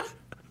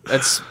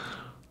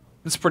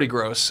it's pretty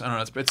gross. I don't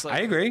know. It's like,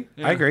 I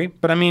agree.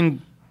 But I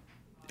mean,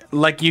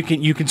 like, you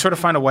can sort of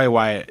find a way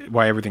why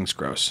everything's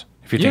gross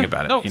if you think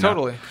about it. No,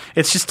 totally.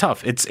 It's just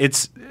tough.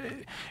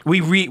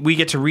 We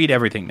get to read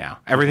everything now.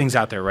 Everything's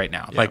out there right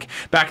now. Yeah. Like,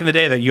 back in the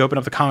day that you opened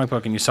up the comic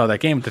book and you saw that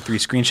game with the 3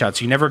 screenshots,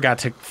 you never got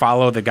to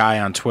follow the guy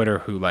on Twitter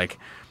who, like,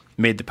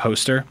 made the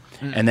poster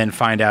and then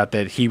find out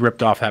that he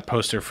ripped off that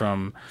poster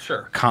from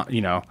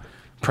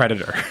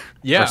Predator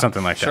or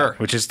something like that,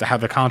 which is how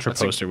the Contra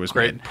poster was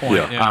great made.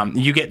 Point. Yeah.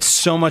 You get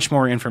so much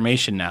more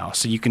information now,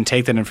 so you can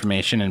take that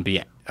information and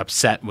be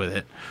upset with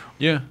it.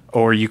 Yeah.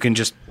 Or you can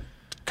just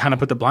kind of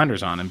put the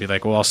blinders on and be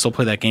like, well, I'll still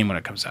play that game when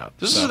it comes out.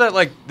 Is that,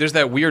 like, there's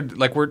that weird,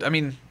 like,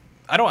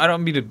 I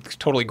don't mean to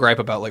totally gripe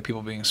about, like,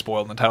 people being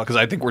spoiled in the title, because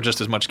I think we're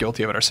just as much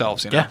guilty of it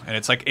ourselves, Yeah. And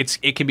it's like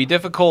it can be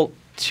difficult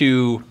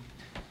to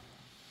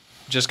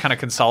just kind of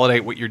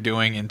consolidate what you're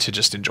doing into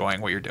just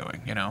enjoying what you're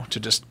doing, to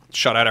just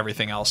shut out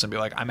everything else and be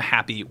like, I'm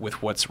happy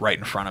with what's right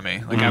in front of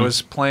me. Like, I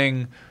was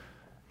playing.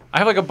 I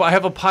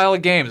have a pile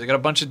of games. I got a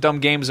bunch of dumb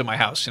games in my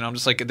house. I'm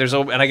just like,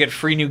 and I get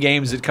free new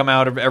games that come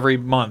out every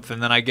month,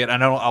 and then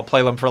I'll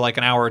play them for like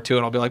an hour or two,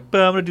 and I'll be like, I'm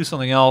gonna do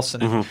something else.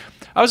 And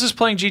I was just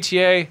playing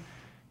GTA,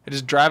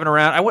 just driving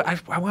around.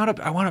 I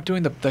wound up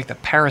doing the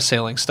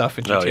parasailing stuff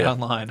in GTA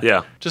Online.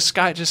 Yeah,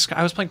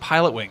 I was playing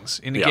Pilot Wings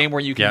in a game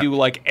where you can do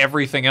like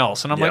everything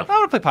else, and I'm like, I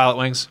want to play Pilot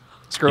Wings.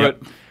 Screw it.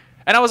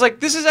 And I was like,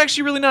 this is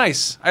actually really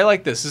nice. I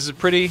like this. This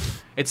is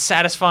it's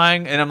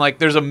satisfying. And I'm like,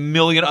 there's a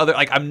million other,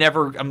 like, I'm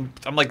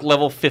like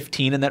level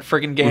 15 in that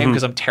friggin' game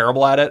because I'm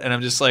terrible at it. And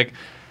I'm just like,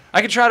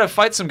 I could try to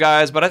fight some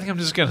guys, but I think I'm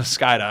just going to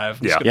skydive.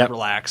 I'm just going to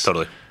relax.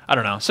 Totally. I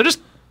don't know. So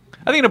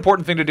I think an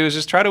important thing to do is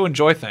just try to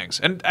enjoy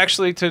things. And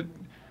actually, to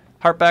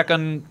harp back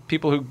on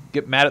people who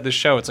get mad at this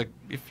show, it's like,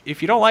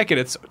 if you don't like it,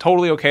 it's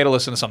totally okay to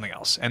listen to something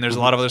else. And there's a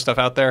lot of other stuff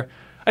out there.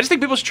 I just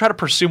think people should try to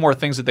pursue more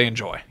things that they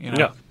enjoy.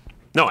 Yeah.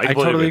 No, I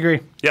completely totally agree.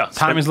 Yeah.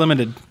 Time is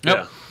limited.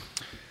 Yeah.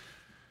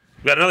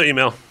 We got another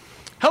email.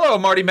 Hello,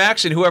 Marty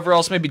Max, and whoever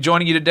else may be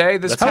joining you today.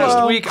 This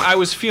past week, I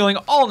was feeling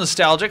all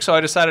nostalgic, so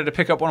I decided to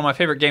pick up one of my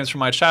favorite games from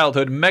my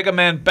childhood, Mega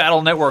Man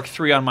Battle Network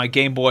 3 on my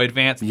Game Boy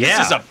Advance. Yeah.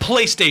 This is a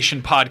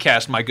PlayStation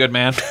podcast, my good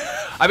man.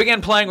 I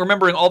began playing,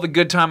 remembering all the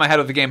good time I had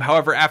with the game.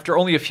 However, after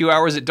only a few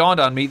hours, it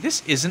dawned on me,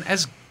 this isn't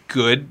as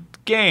good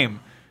game.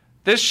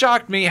 This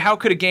shocked me. How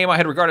could a game I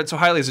had regarded so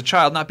highly as a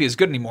child not be as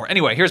good anymore?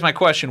 Anyway, here's my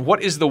question.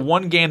 What is the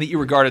one game that you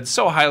regarded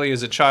so highly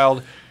as a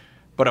child,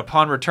 but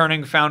upon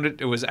returning found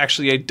it was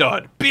actually a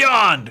dud?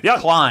 Beyond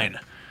Klein.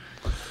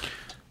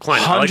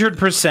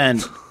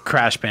 100%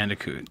 Crash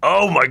Bandicoot.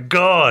 Oh my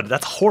god,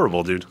 that's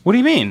horrible, dude. What do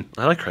you mean?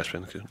 I like Crash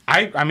Bandicoot.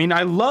 I mean,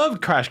 I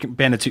love Crash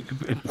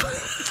Bandicoot.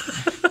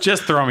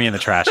 Just throw me in the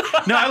trash.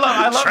 No, I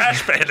love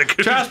Trash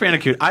Bandicoot. Crash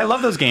Bandicoot. I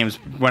love those games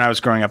when I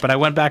was growing up, but I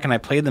went back and I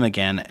played them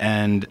again,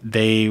 and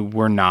they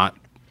were not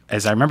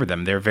as I remember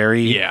them. They're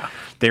very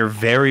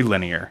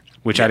linear,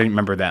 which I didn't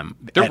remember them.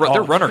 They're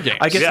runner games.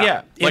 I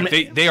guess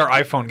Like they are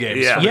iPhone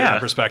games from that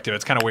perspective.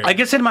 It's kind of weird. I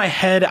guess in my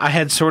head I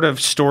had sort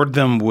of stored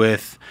them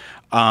with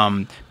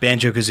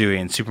Banjo-Kazooie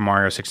and Super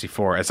Mario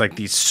 64 as like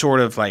these sort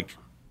of like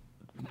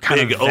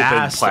kind big of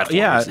vast, open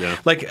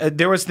platforms. Like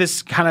there was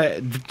this kind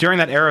of during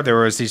that era there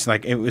was these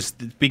like it was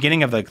the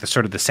beginning of like the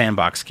sort of the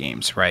sandbox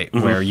games, right?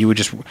 Mm-hmm. Where you would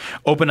just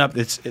open up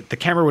the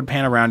camera would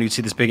pan around, you'd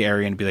see this big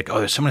area and be like, oh,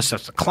 there's so much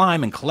stuff to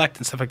climb and collect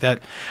and stuff like that.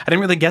 I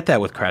didn't really get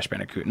that with Crash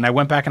Bandicoot, and I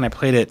went back and I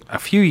played it a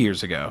few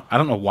years ago. I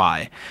don't know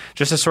why,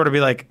 just to sort of be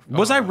like,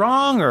 was I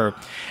wrong?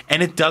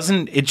 And it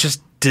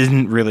just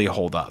didn't really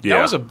hold up.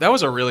 Yeah. That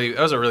was a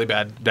really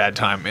bad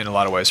time in a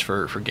lot of ways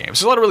for games.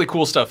 There's a lot of really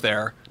cool stuff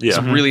there. Yeah.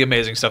 Some really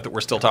amazing stuff that we're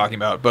still talking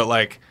about. But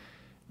like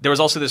there was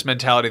also this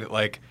mentality that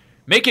like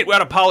make it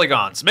out of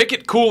polygons, make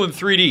it cool in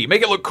 3D,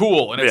 make it look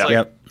cool. And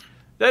it's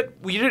that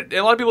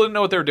a lot of people didn't know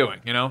what they were doing,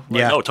 you know?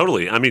 Oh,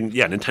 totally. I mean,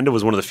 Nintendo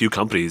was one of the few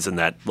companies in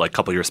that like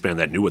couple year span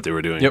that knew what they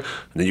were doing. Yep.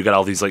 And then you got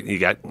all these like you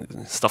got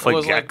stuff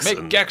like Gex.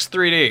 Make Gex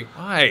 3D.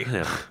 Why?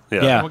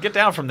 Yeah. Well, get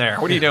down from there.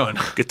 What are you doing?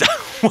 Get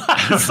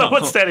down.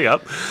 Someone's standing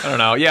up. I don't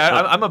know.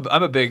 Yeah,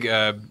 I'm a big.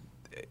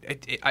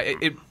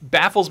 It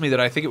baffles me that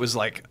I think it was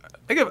like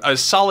a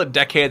solid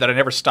decade that I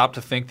never stopped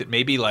to think that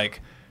maybe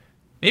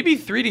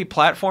 3D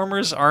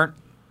platformers aren't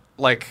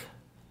like.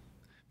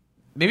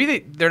 Maybe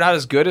they're not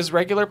as good as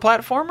regular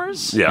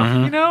platformers. Yeah.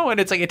 Mm-hmm. You know? And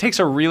it's like it takes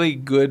a really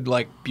good,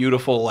 like,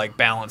 beautiful, like,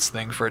 balanced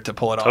thing for it to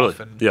pull it off.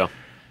 And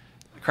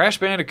Crash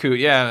Bandicoot,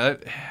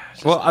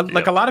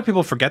 like a lot of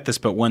people forget this,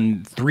 but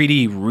when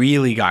 3D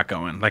really got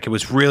going, like it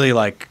was really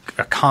like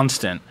a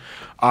constant,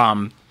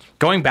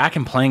 going back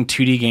and playing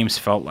 2D games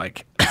felt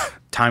like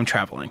time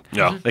traveling.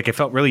 Yeah. Like it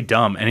felt really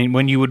dumb. And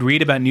when you would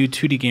read about new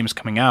 2D games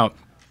coming out,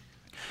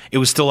 it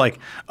was still like,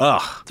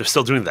 ugh. They're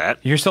still doing that.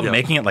 You're still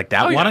making it like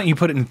that? Why don't you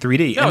put it in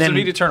 3D? No, it's an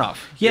immediate turn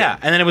off. Yeah,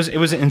 and then it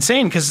was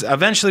insane because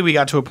eventually we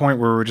got to a point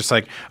where we were just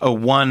like, oh,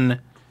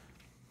 one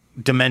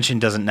dimension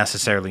doesn't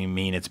necessarily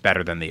mean it's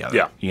better than the other.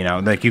 Yeah. You know,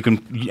 like you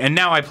can, and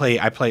now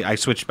I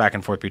switch back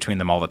and forth between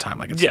them all the time.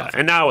 Like it's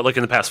and now like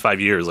in the past 5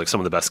 years, like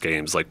some of the best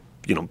games, like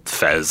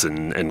Fez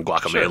and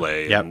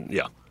Guacamelee. Sure. And,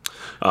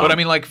 But I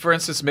mean, like for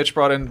instance, Mitch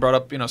brought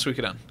up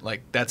Suikoden.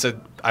 Like that's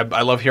I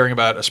love hearing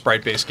about a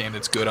sprite-based game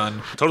that's good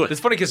on. Totally.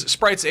 It's funny because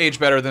sprites age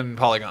better than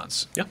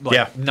polygons. Yeah.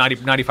 Like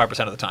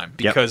 95% of the time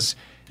because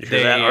you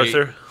hear that,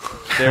 Arthur?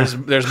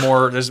 there's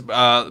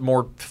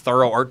more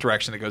thorough art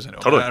direction that goes into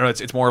it. Totally. I don't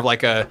know, it's more of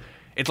like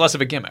it's less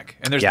of a gimmick,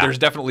 and there's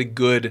definitely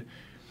good.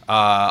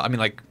 I mean,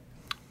 like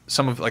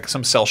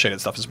some cell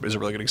shaded stuff is a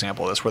really good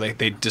example of this, where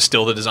they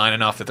distill the design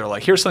enough that they're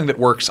like, here's something that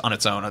works on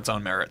its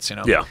own merits. You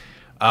know. Yeah.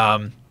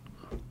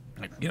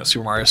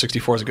 Super Mario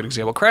 64 is a good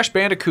example. Crash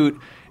Bandicoot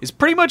is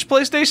pretty much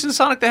PlayStation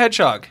Sonic the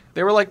Hedgehog.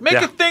 They were like, make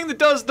a thing that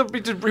does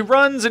he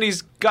runs and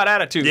he's got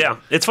attitude. Yeah,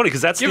 it's funny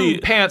because that's Give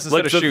him pants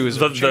instead of shoes.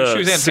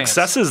 Shoes and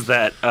successes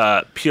that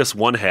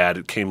PS1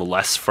 had came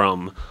less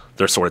from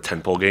their sort of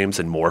tentpole games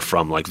and more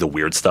from like the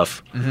weird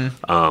stuff.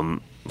 Mm-hmm.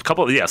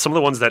 Some of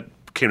the ones that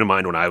came to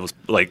mind when I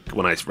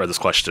read this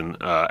question.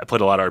 I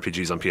played a lot of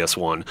RPGs on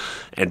PS1,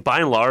 and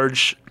by and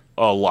large,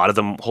 a lot of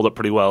them hold up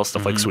pretty well,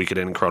 stuff like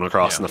Suikoden and Chrono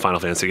Cross and the Final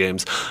Fantasy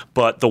games.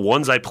 But the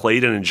ones I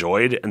played and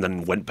enjoyed and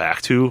then went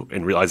back to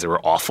and realized they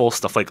were awful,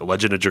 stuff like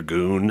Legend of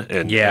Dragoon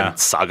and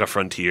Saga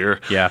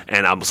Frontier. Yeah.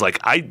 And I was like,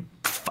 I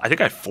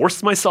think I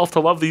forced myself to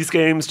love these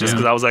games just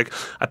because I was like,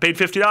 I paid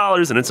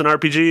 $50 and it's an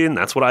RPG and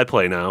that's what I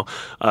play now.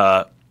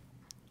 But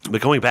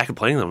going back and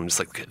playing them, I'm just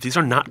like, these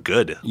are not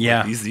good.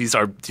 Yeah. Like, these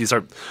are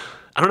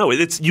I don't know.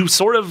 It's you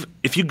sort of,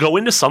 if you go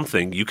into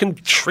something, you can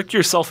trick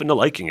yourself into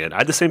liking it. I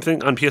had the same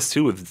thing on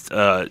PS2 with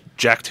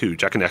Jak and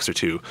Daxter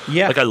 2.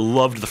 Yeah. Like I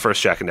loved the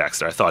first Jak and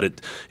Daxter. I thought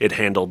it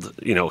handled,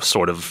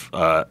 sort of,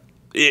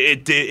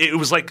 it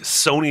was like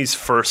Sony's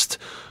first.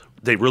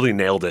 They really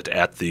nailed it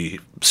at the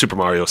Super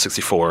Mario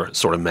 64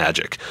 sort of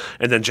magic.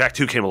 And then Jak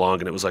 2 came along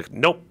and it was like,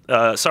 nope,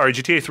 sorry,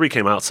 GTA 3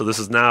 came out, so this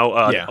is now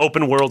an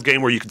open world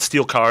game where you can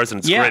steal cars and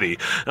it's gritty.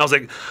 And I was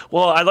like,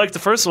 well, I liked the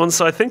first one,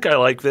 so I think I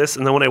like this.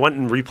 And then when I went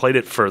and replayed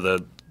it for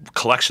the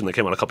collection that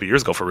came out a couple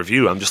years ago for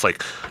review, I'm just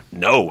like,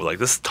 no, like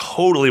this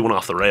totally went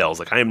off the rails.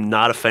 Like I am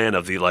not a fan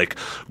of the like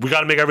we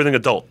got to make everything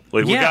adult.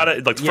 Like we got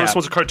to like the first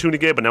one's a cartoony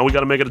game, but now we got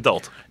to make it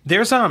adult.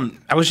 There's I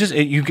was just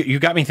you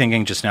got me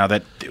thinking just now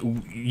that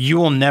you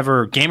will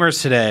never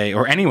gamers today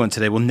or anyone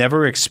today will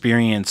never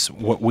experience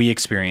what we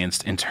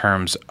experienced in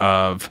terms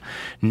of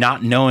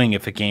not knowing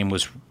if a game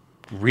was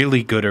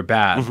really good or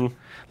bad.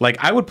 Like,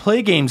 I would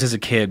play games as a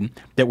kid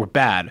that were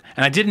bad,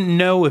 and I didn't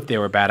know if they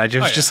were bad. I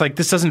was just like,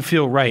 this doesn't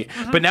feel right.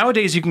 But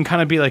nowadays, you can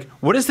kind of be like,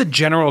 what is the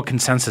general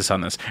consensus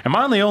on this? Am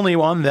I the only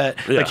one that,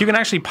 like, you can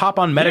actually pop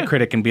on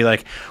Metacritic and be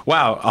like,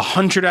 wow,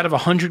 100 out of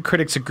 100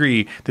 critics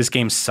agree this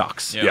game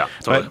sucks. Yeah,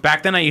 totally. But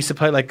back then, I used to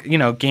play, like, you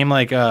know, a game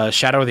like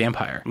Shadow of the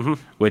Empire,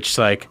 which,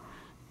 like,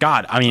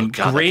 God, I mean,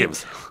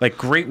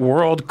 great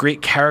world,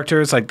 great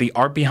characters, like, the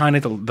art behind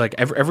it, like,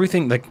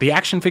 everything, like, the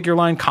action figure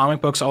line, comic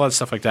books, all that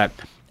stuff like that.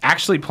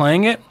 Actually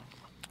playing it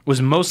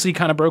was mostly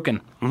kind of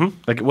broken.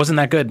 Like, it wasn't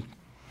that good.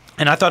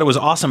 And I thought it was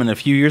awesome. And a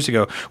few years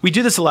ago, we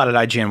do this a lot at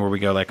IGN where we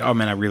go like, oh,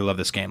 man, I really love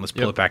this game. Let's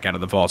pull it back out of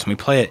the vaults. And we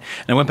play it.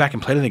 And I went back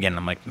and played it again. And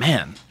I'm like,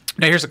 man.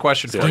 Now, here's a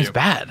question for you. It's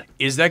bad.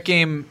 Is that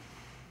game...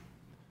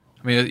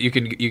 I mean, you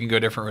can go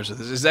different routes with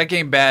this. Is that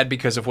game bad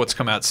because of what's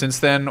come out since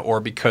then or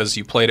because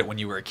you played it when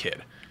you were a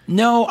kid?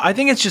 No, I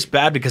think it's just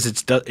bad because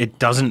it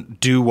doesn't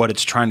do what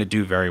it's trying to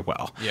do very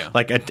well. Yeah.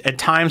 Like at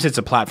times it's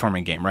a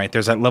platforming game, right?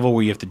 There's that level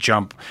where you have to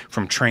jump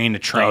from train to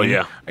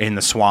train in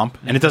the swamp,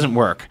 and it doesn't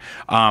work.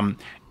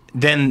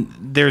 Then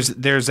there's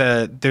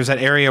that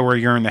area where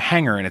you're in the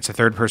hangar and it's a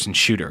third person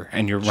shooter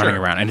and you're running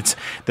around and it's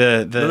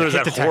the there's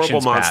that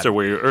horrible monster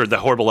or the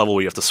horrible level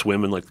where you have to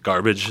swim in like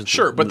garbage.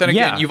 Sure, but then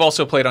again, you've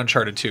also played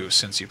Uncharted 2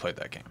 since you played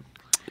that game.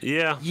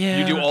 Yeah.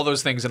 You do all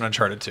those things in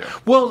Uncharted 2.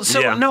 Well,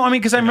 no, I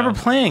mean, because I remember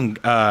playing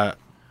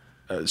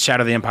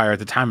Shadow of the Empire at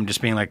the time and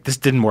just being like, this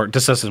didn't work.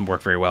 This doesn't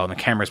work very well, and the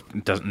camera's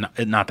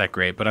not that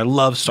great. But I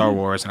love Star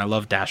Wars and I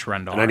love Dash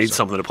Rendar. And I need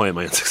something to play on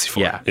my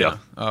N64. Yeah.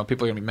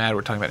 People are gonna be mad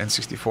we're talking about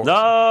N64.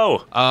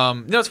 No.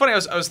 No, it's funny. I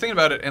was thinking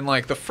about it, and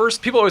like the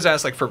first people always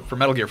ask, like for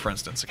Metal Gear, for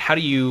instance, like how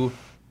do you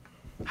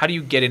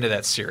get into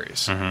that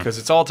series? Because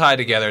it's all tied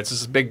together. It's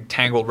this big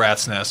tangled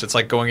rat's nest. It's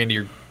like going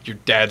into your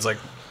dad's like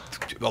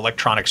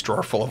electronics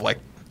drawer full of like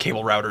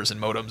cable routers and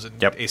modems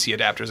and AC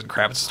adapters and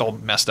crap. It's just all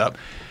messed up.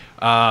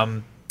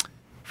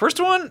 First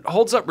one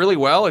holds up really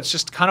well. It's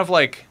just kind of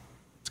like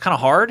it's kind of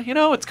hard, you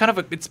know. It's kind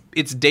of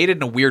it's dated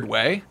in a weird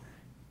way.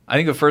 I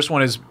think the first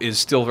one is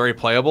still very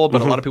playable,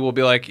 but a lot of people will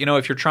be like, you know,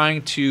 if you're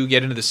trying to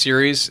get into the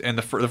series, and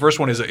the first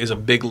one is a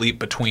big leap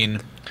between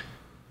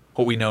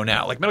what we know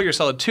now. Like Metal Gear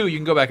Solid 2, you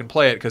can go back and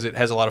play it because it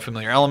has a lot of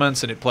familiar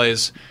elements and it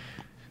plays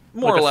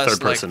more or less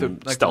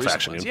third-person stealth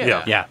action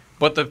game. Yeah.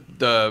 But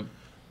the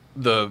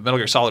Metal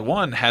Gear Solid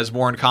 1 has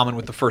more in common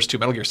with the first two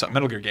Metal Gear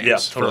games. Yeah,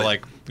 totally. For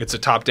like it's a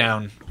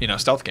top-down, you know,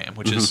 stealth game,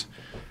 which is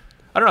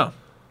I don't know.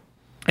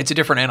 It's a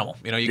different animal,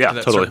 you know. You get to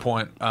that certain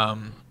point.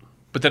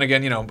 But then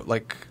again, you know,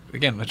 like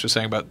again, let's just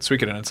saying about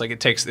Suikoden, it's like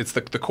it's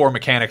the core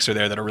mechanics are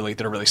there that are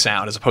really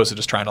sound, as opposed to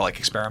just trying to like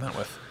experiment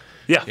with.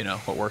 Yeah. You know,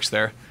 what works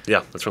there.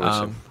 Yeah, that's really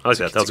interesting. I like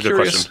that. That was a good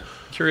question.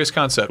 Curious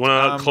concept.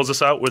 Want to close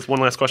this out with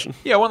one last question?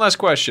 Yeah, one last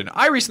question.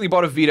 I recently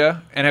bought a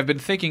Vita and have been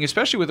thinking,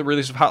 especially with the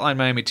release of Hotline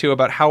Miami 2,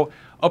 about how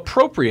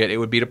appropriate it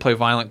would be to play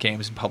violent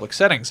games in public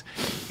settings.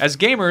 As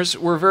gamers,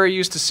 we're very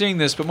used to seeing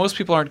this, but most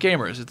people aren't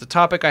gamers. It's a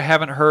topic I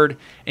haven't heard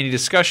any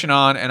discussion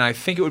on, and I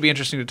think it would be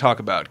interesting to talk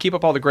about. Keep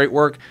up all the great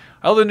work.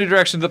 I love the new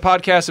direction of the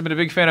podcast. I've been a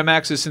big fan of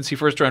Max's since he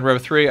first joined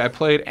Rev 3. I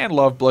played and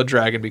loved Blood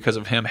Dragon because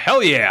of him.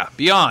 Hell yeah!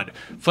 Beyond.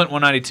 Flint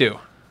 192.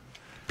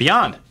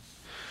 Beyond.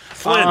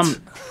 Flint.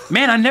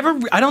 Man,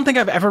 I don't think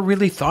I've ever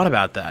really thought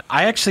about that.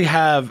 I actually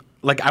have,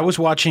 like, I was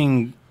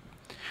watching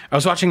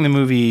the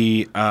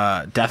movie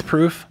Death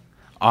Proof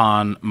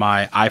on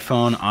my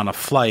iPhone on a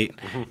flight,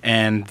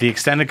 and the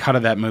extended cut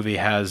of that movie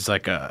has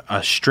like a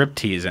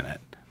striptease in it.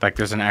 Like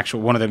there's an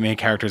actual, one of the main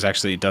characters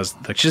actually does,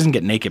 like she doesn't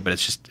get naked, but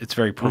it's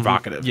very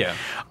provocative. Yeah.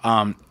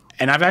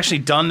 And I've actually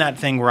done that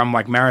thing where I'm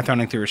like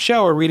marathoning through a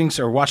show or reading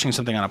or watching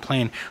something on a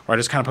plane where I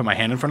just kind of put my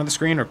hand in front of the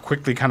screen or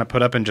quickly kind of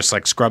put up and just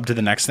like scrub to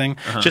the next thing.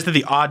 Just at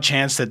the odd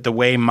chance that the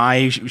way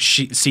my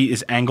seat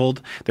is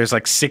angled, there's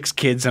like 6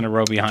 kids in a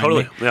row behind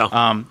me.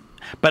 Yeah.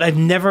 But I've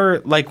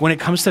never, like when it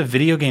comes to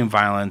video game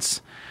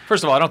violence.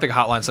 First of all, I don't think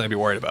Hotline's something to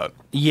be worried about.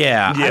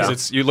 Yeah.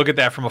 You look at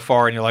that from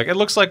afar and you're like, it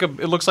looks like a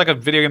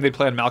video game they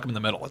play on Malcolm in the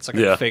Middle. It's like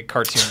a fake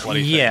cartoon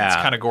bloody thing. It's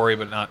kind of gory,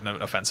 but not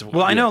offensive.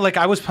 Well, I know, like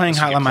I was playing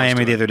Hotline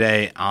Miami the other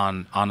day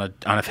on a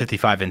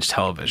 55-inch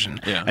television,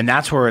 and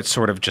that's where it's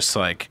sort of just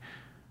like,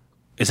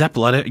 is that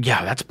blood?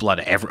 Yeah, that's blood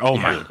everywhere. Oh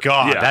my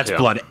God, that's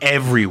blood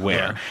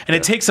everywhere. And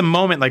it takes a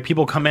moment, like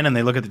people come in and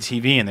they look at the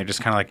TV and they're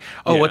just kind of like,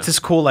 oh, what's this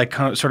cool, like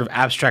kind of sort of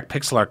abstract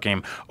pixel art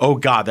game? Oh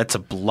God, that's a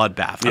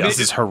bloodbath. This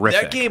is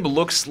horrific. That game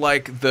looks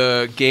like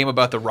the game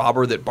about the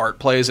robber that Bart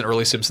plays in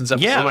early Simpsons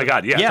episodes. Yeah. Oh my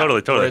God. Yeah.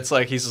 Totally. Where it's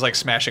like he's just like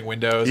smashing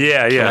windows,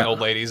 killing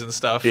old ladies and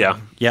stuff. Yeah.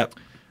 Yep.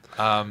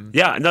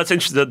 Yeah, and that's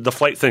interesting. The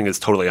flight thing is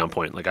totally on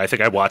point. Like, I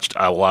think I watched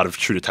a lot of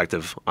True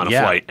Detective on a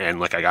flight, and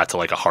like I got to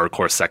like a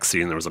hardcore sex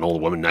scene. There was an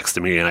old woman next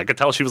to me, and I could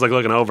tell she was like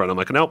looking over, and I'm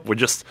like, nope,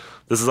 this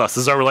is us.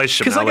 This is our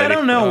relationship. Because like I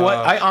don't know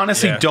I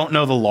honestly don't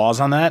know the laws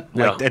on that.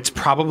 Like, it's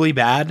probably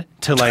bad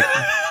to like.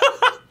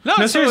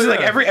 No, seriously,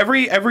 like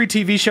every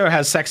TV show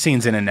has sex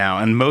scenes in it now,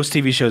 and most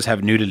TV shows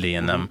have nudity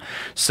in them.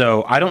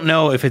 So I don't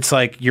know if it's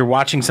like you're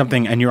watching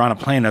something and you're on a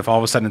plane, if all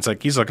of a sudden it's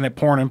like he's looking at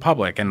porn in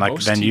public, and like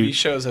most then TV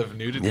shows have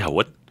nudity. Yeah,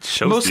 what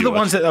shows? Most of the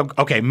ones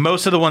that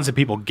most of the ones that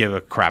people give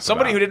a crap.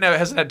 Somebody about. who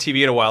hasn't had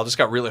TV in a while just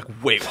got really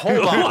like, wait,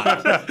 hold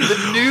on.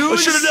 The news.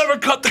 I should have never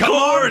cut the Come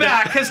cord. on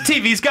back because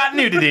TV's got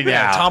nudity now.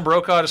 Yeah, Tom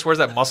Brokaw just wears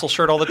that muscle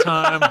shirt all the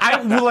time.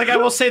 I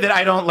will say that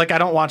I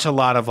don't watch a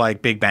lot of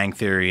like Big Bang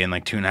Theory and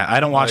like Two and a Half. I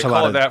don't watch They a lot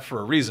call of it that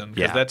for a reason.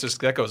 Yeah.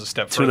 That goes a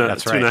step Two further.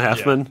 and a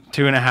half men.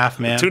 2.5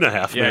 Men.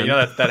 2.5 Yeah, men. you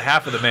know that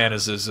half of the man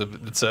is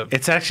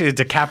It's actually a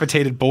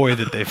decapitated boy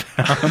that they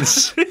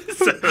found,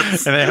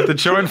 and they have to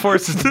join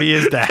forces to be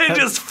his dad. They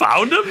just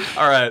found him.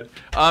 all right.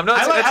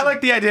 I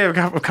like the idea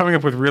of coming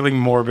up with really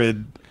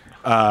morbid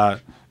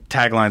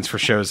taglines for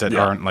shows that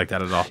aren't like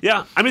that at all.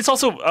 Yeah, I mean, it's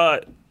also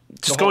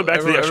just going back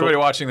to the actual. Everybody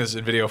watching this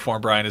in video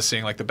form, Brian is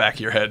seeing like the back of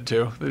your head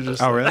too. They're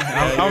just, Oh, really?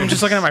 I'm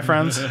just looking at my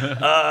friends.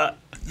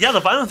 Yeah,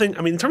 the violent thing.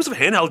 I mean, in terms of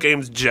handheld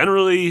games,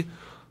 generally,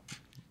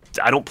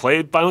 I don't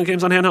play violent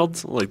games on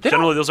handhelds. Like,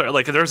 generally, those are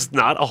like there's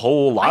not a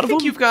whole lot of them. I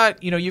think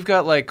you've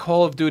got like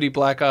Call of Duty,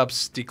 Black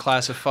Ops,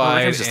 Declassified,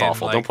 that game's just and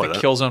awful. like Don't play the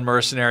that. Killzone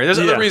Mercenary. There's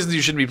other reasons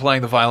you shouldn't be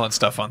playing the violent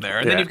stuff on there.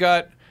 And then you've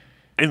got.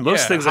 And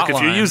most things, like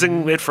if you're Hotline.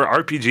 using it for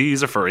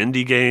RPGs or for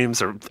indie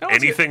games or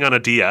anything on a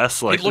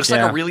DS, like It looks like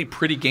a really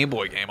pretty Game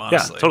Boy game,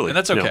 honestly. totally. And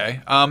that's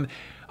okay. I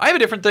have a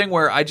different thing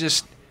where I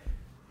just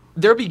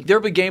there'll be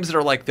games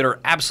that are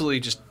absolutely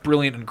just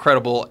brilliant and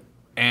incredible,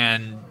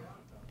 and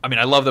I mean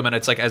I love them, and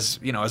it's like as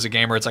a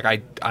gamer, it's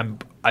like I'm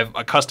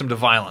accustomed to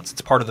violence.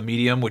 It's part of the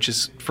medium, which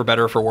is for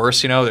better or for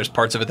worse. There's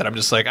parts of it that I'm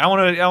just like I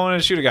want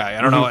to shoot a guy.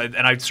 I don't know, and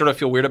I sort of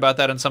feel weird about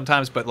that, and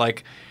sometimes, but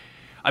like,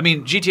 I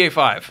mean GTA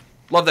 5.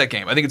 Love that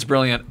game. I think it's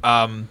brilliant.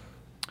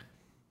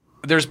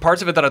 There's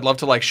parts of it that I'd love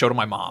to like show to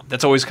my mom.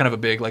 That's always kind of a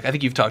big like. I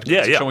think you've talked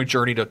about showing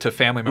Journey to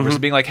family members,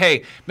 and being like,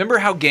 "Hey, remember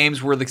how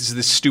games were like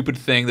this stupid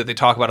thing that they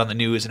talk about on the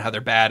news and how they're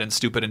bad and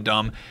stupid and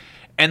dumb."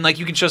 And like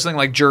you can show something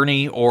like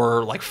Journey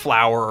or like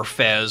Flower or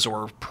Fez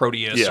or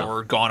Proteus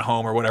or Gone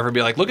Home or whatever, and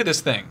be like, "Look at this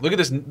thing. Look at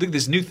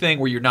this new thing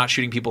where you're not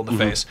shooting people in the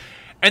face."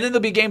 And then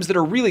there'll be games that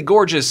are really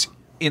gorgeous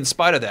in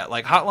spite of that,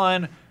 like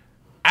Hotline.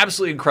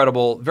 Absolutely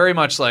incredible. Very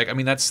much like, I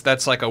mean,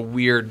 that's like a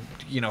weird,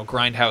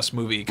 grindhouse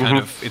movie kind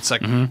of. It's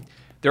like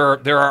there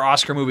are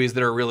Oscar movies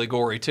that are really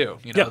gory too.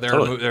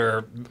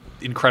 They're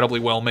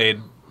incredibly well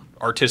made,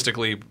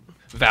 artistically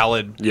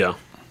valid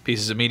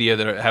pieces of media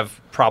that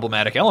have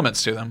problematic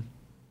elements to them.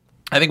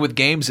 I think with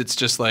games, it's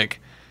just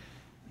like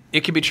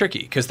it can be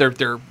tricky because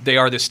they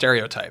are this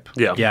stereotype.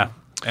 Yeah.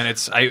 And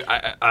it's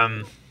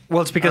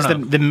Well, it's because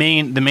the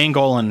main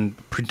goal in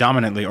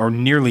predominantly or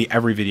nearly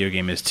every video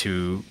game is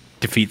to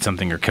defeat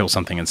something or kill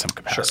something in some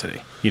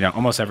capacity.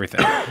 Almost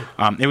everything.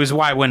 It was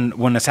why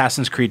when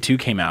Assassin's Creed 2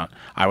 came out,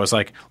 I was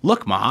like,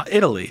 "Look, Ma,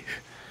 Italy."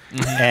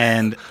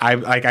 And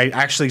I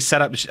actually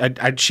set up.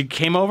 She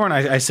came over and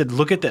I said,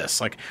 "Look at this!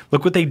 Like,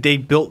 look what they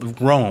built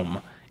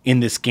Rome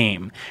in this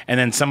game." And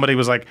then somebody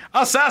was like,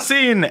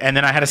 "Assassin!" And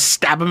then I had to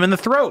stab him in the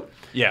throat.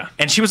 Yeah.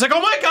 And she was like, "Oh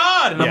my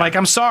god!" And I'm like,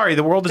 "I'm sorry.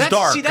 The world is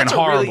dark and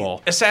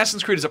horrible."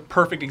 Assassin's Creed is a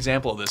perfect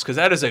example of this because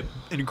that is an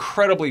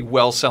incredibly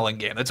well-selling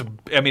game.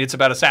 It's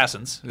about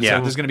assassins. So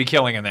there's going to be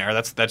killing in there.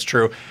 That's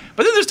true.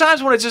 But then there's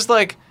times when it's just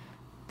like,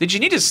 did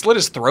you need to slit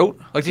his throat?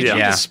 Like, did you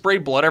need to spray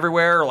blood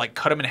everywhere or like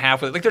cut him in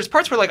half with it? Like, there's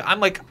parts where like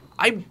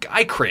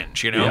I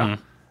cringe. Yeah.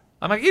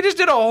 I'm like, you just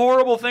did a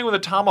horrible thing with a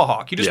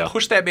tomahawk. You just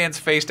pushed that man's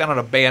face down on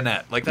a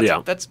bayonet. Like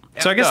that's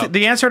so I guess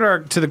the answer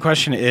to the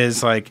question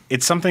is like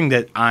it's something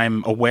that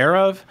I'm aware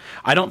of.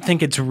 I don't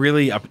think it's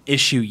really an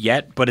issue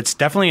yet, but it's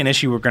definitely an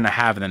issue we're going to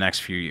have in the next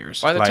few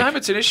years. By the time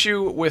it's an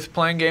issue with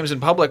playing games in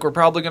public, we're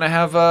probably going to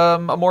have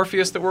a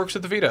Morpheus that works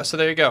with the Vita. So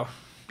there you go.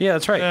 Yeah,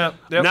 that's right.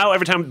 Yep. Now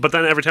every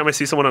time I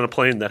see someone on a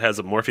plane that has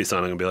a Morpheus on,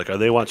 I'm gonna be like, are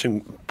they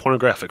watching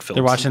pornographic films?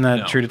 They're watching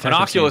that True Detective.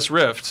 An Oculus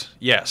Rift,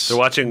 yes. They're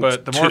watching,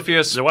 but the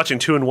Morpheus. They're watching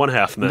 2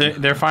 1/2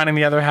 Men. They're finding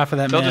the other half of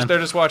that man. They're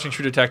just watching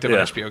True Detective on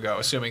HBO Go,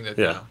 assuming that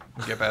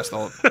we get past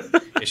all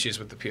issues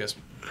with the PS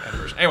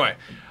version. Anyway,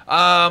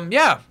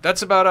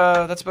 that's about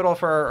all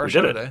for our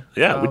show today.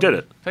 Yeah, we did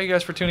it. Thank you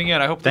guys for tuning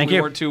in. I hope that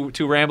we weren't too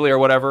rambly or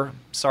whatever.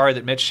 Sorry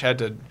that Mitch had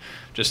to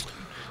just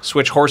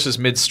switch horses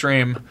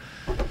midstream.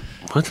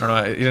 What? I don't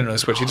know. He didn't really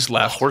switch. He just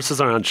left.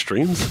 Horses are on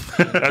streams?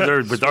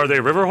 Are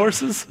they river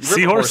horses?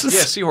 Seahorses?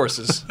 Yeah,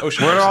 seahorses.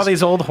 Ocean Where do horses. all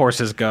these old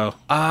horses go?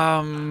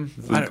 I'm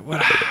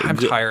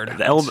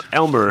tired.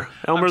 Elmer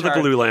the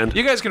Glue Land.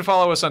 You guys can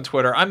follow us on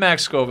Twitter. I'm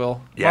Max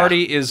Scoville. Yeah.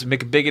 Marty is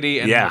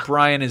McBiggity, and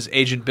Brian is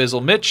Agent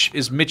Bizzle. Mitch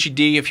is Mitchy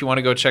D. If you want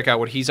to go check out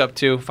what he's up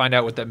to, find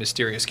out what that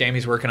mysterious game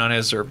he's working on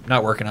is, or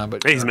not working on,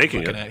 but Hey, he's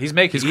making it. He's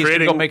going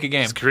to go make a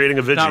game. He's creating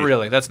a video. Not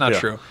really. That's not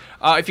true.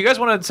 If you guys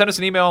want to send us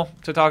an email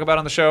to talk about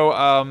on the show,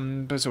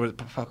 beyond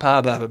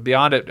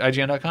at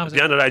IGN.com.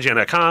 Beyond at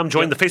IGN.com.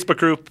 Join the Facebook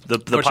group, the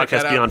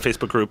Podcast Beyond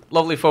Facebook group.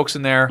 Lovely folks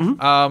in there.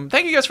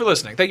 Thank you guys for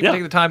listening. Thank you for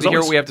taking the time to hear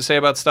what we have to say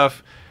about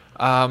stuff.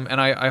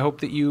 And I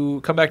hope that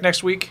you come back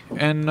next week.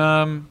 And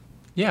on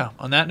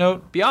that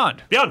note,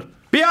 Beyond.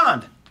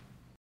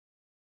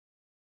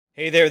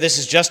 Hey there, this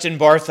is Justin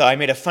Bartha. I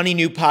made a funny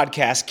new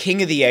podcast,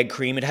 King of the Egg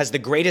Cream. It has the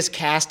greatest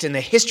cast in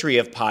the history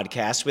of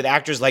podcasts with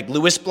actors like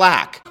Louis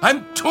Black.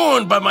 I'm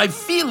torn by my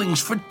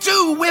feelings for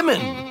two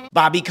women.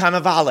 Bobby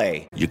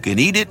Cannavale. You can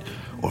eat it,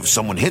 or if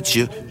someone hits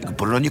you, you can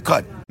put it on your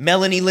cut.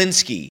 Melanie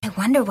Linsky. I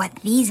wonder what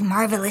these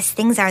marvelous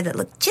things are that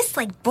look just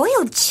like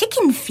boiled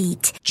chicken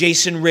feet.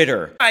 Jason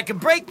Ritter. I can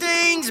break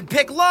things and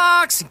pick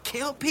locks and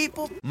kill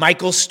people.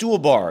 Michael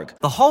Stuhlbarg.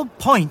 The whole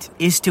point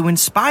is to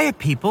inspire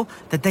people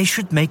that they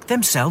should make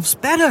themselves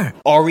better.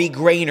 Ari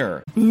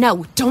Grainer.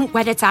 No, don't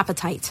whet its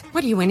appetite.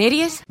 What are you, an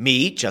idiot?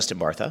 Me, Justin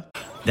Bartha.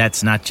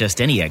 That's not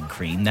just any egg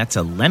cream, that's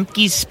a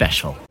Lemke's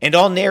special. And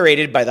all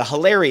narrated by the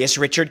hilarious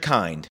Richard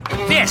Kind.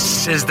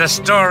 This is the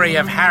story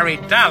of Harry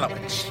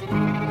Dalowitz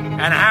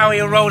and how he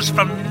rose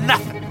from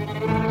nothing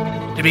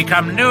to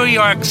become New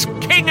York's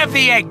King of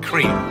the Egg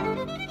Cream.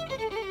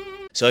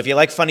 So if you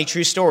like funny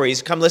true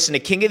stories, come listen to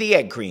King of the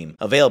Egg Cream,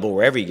 available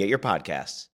wherever you get your podcasts.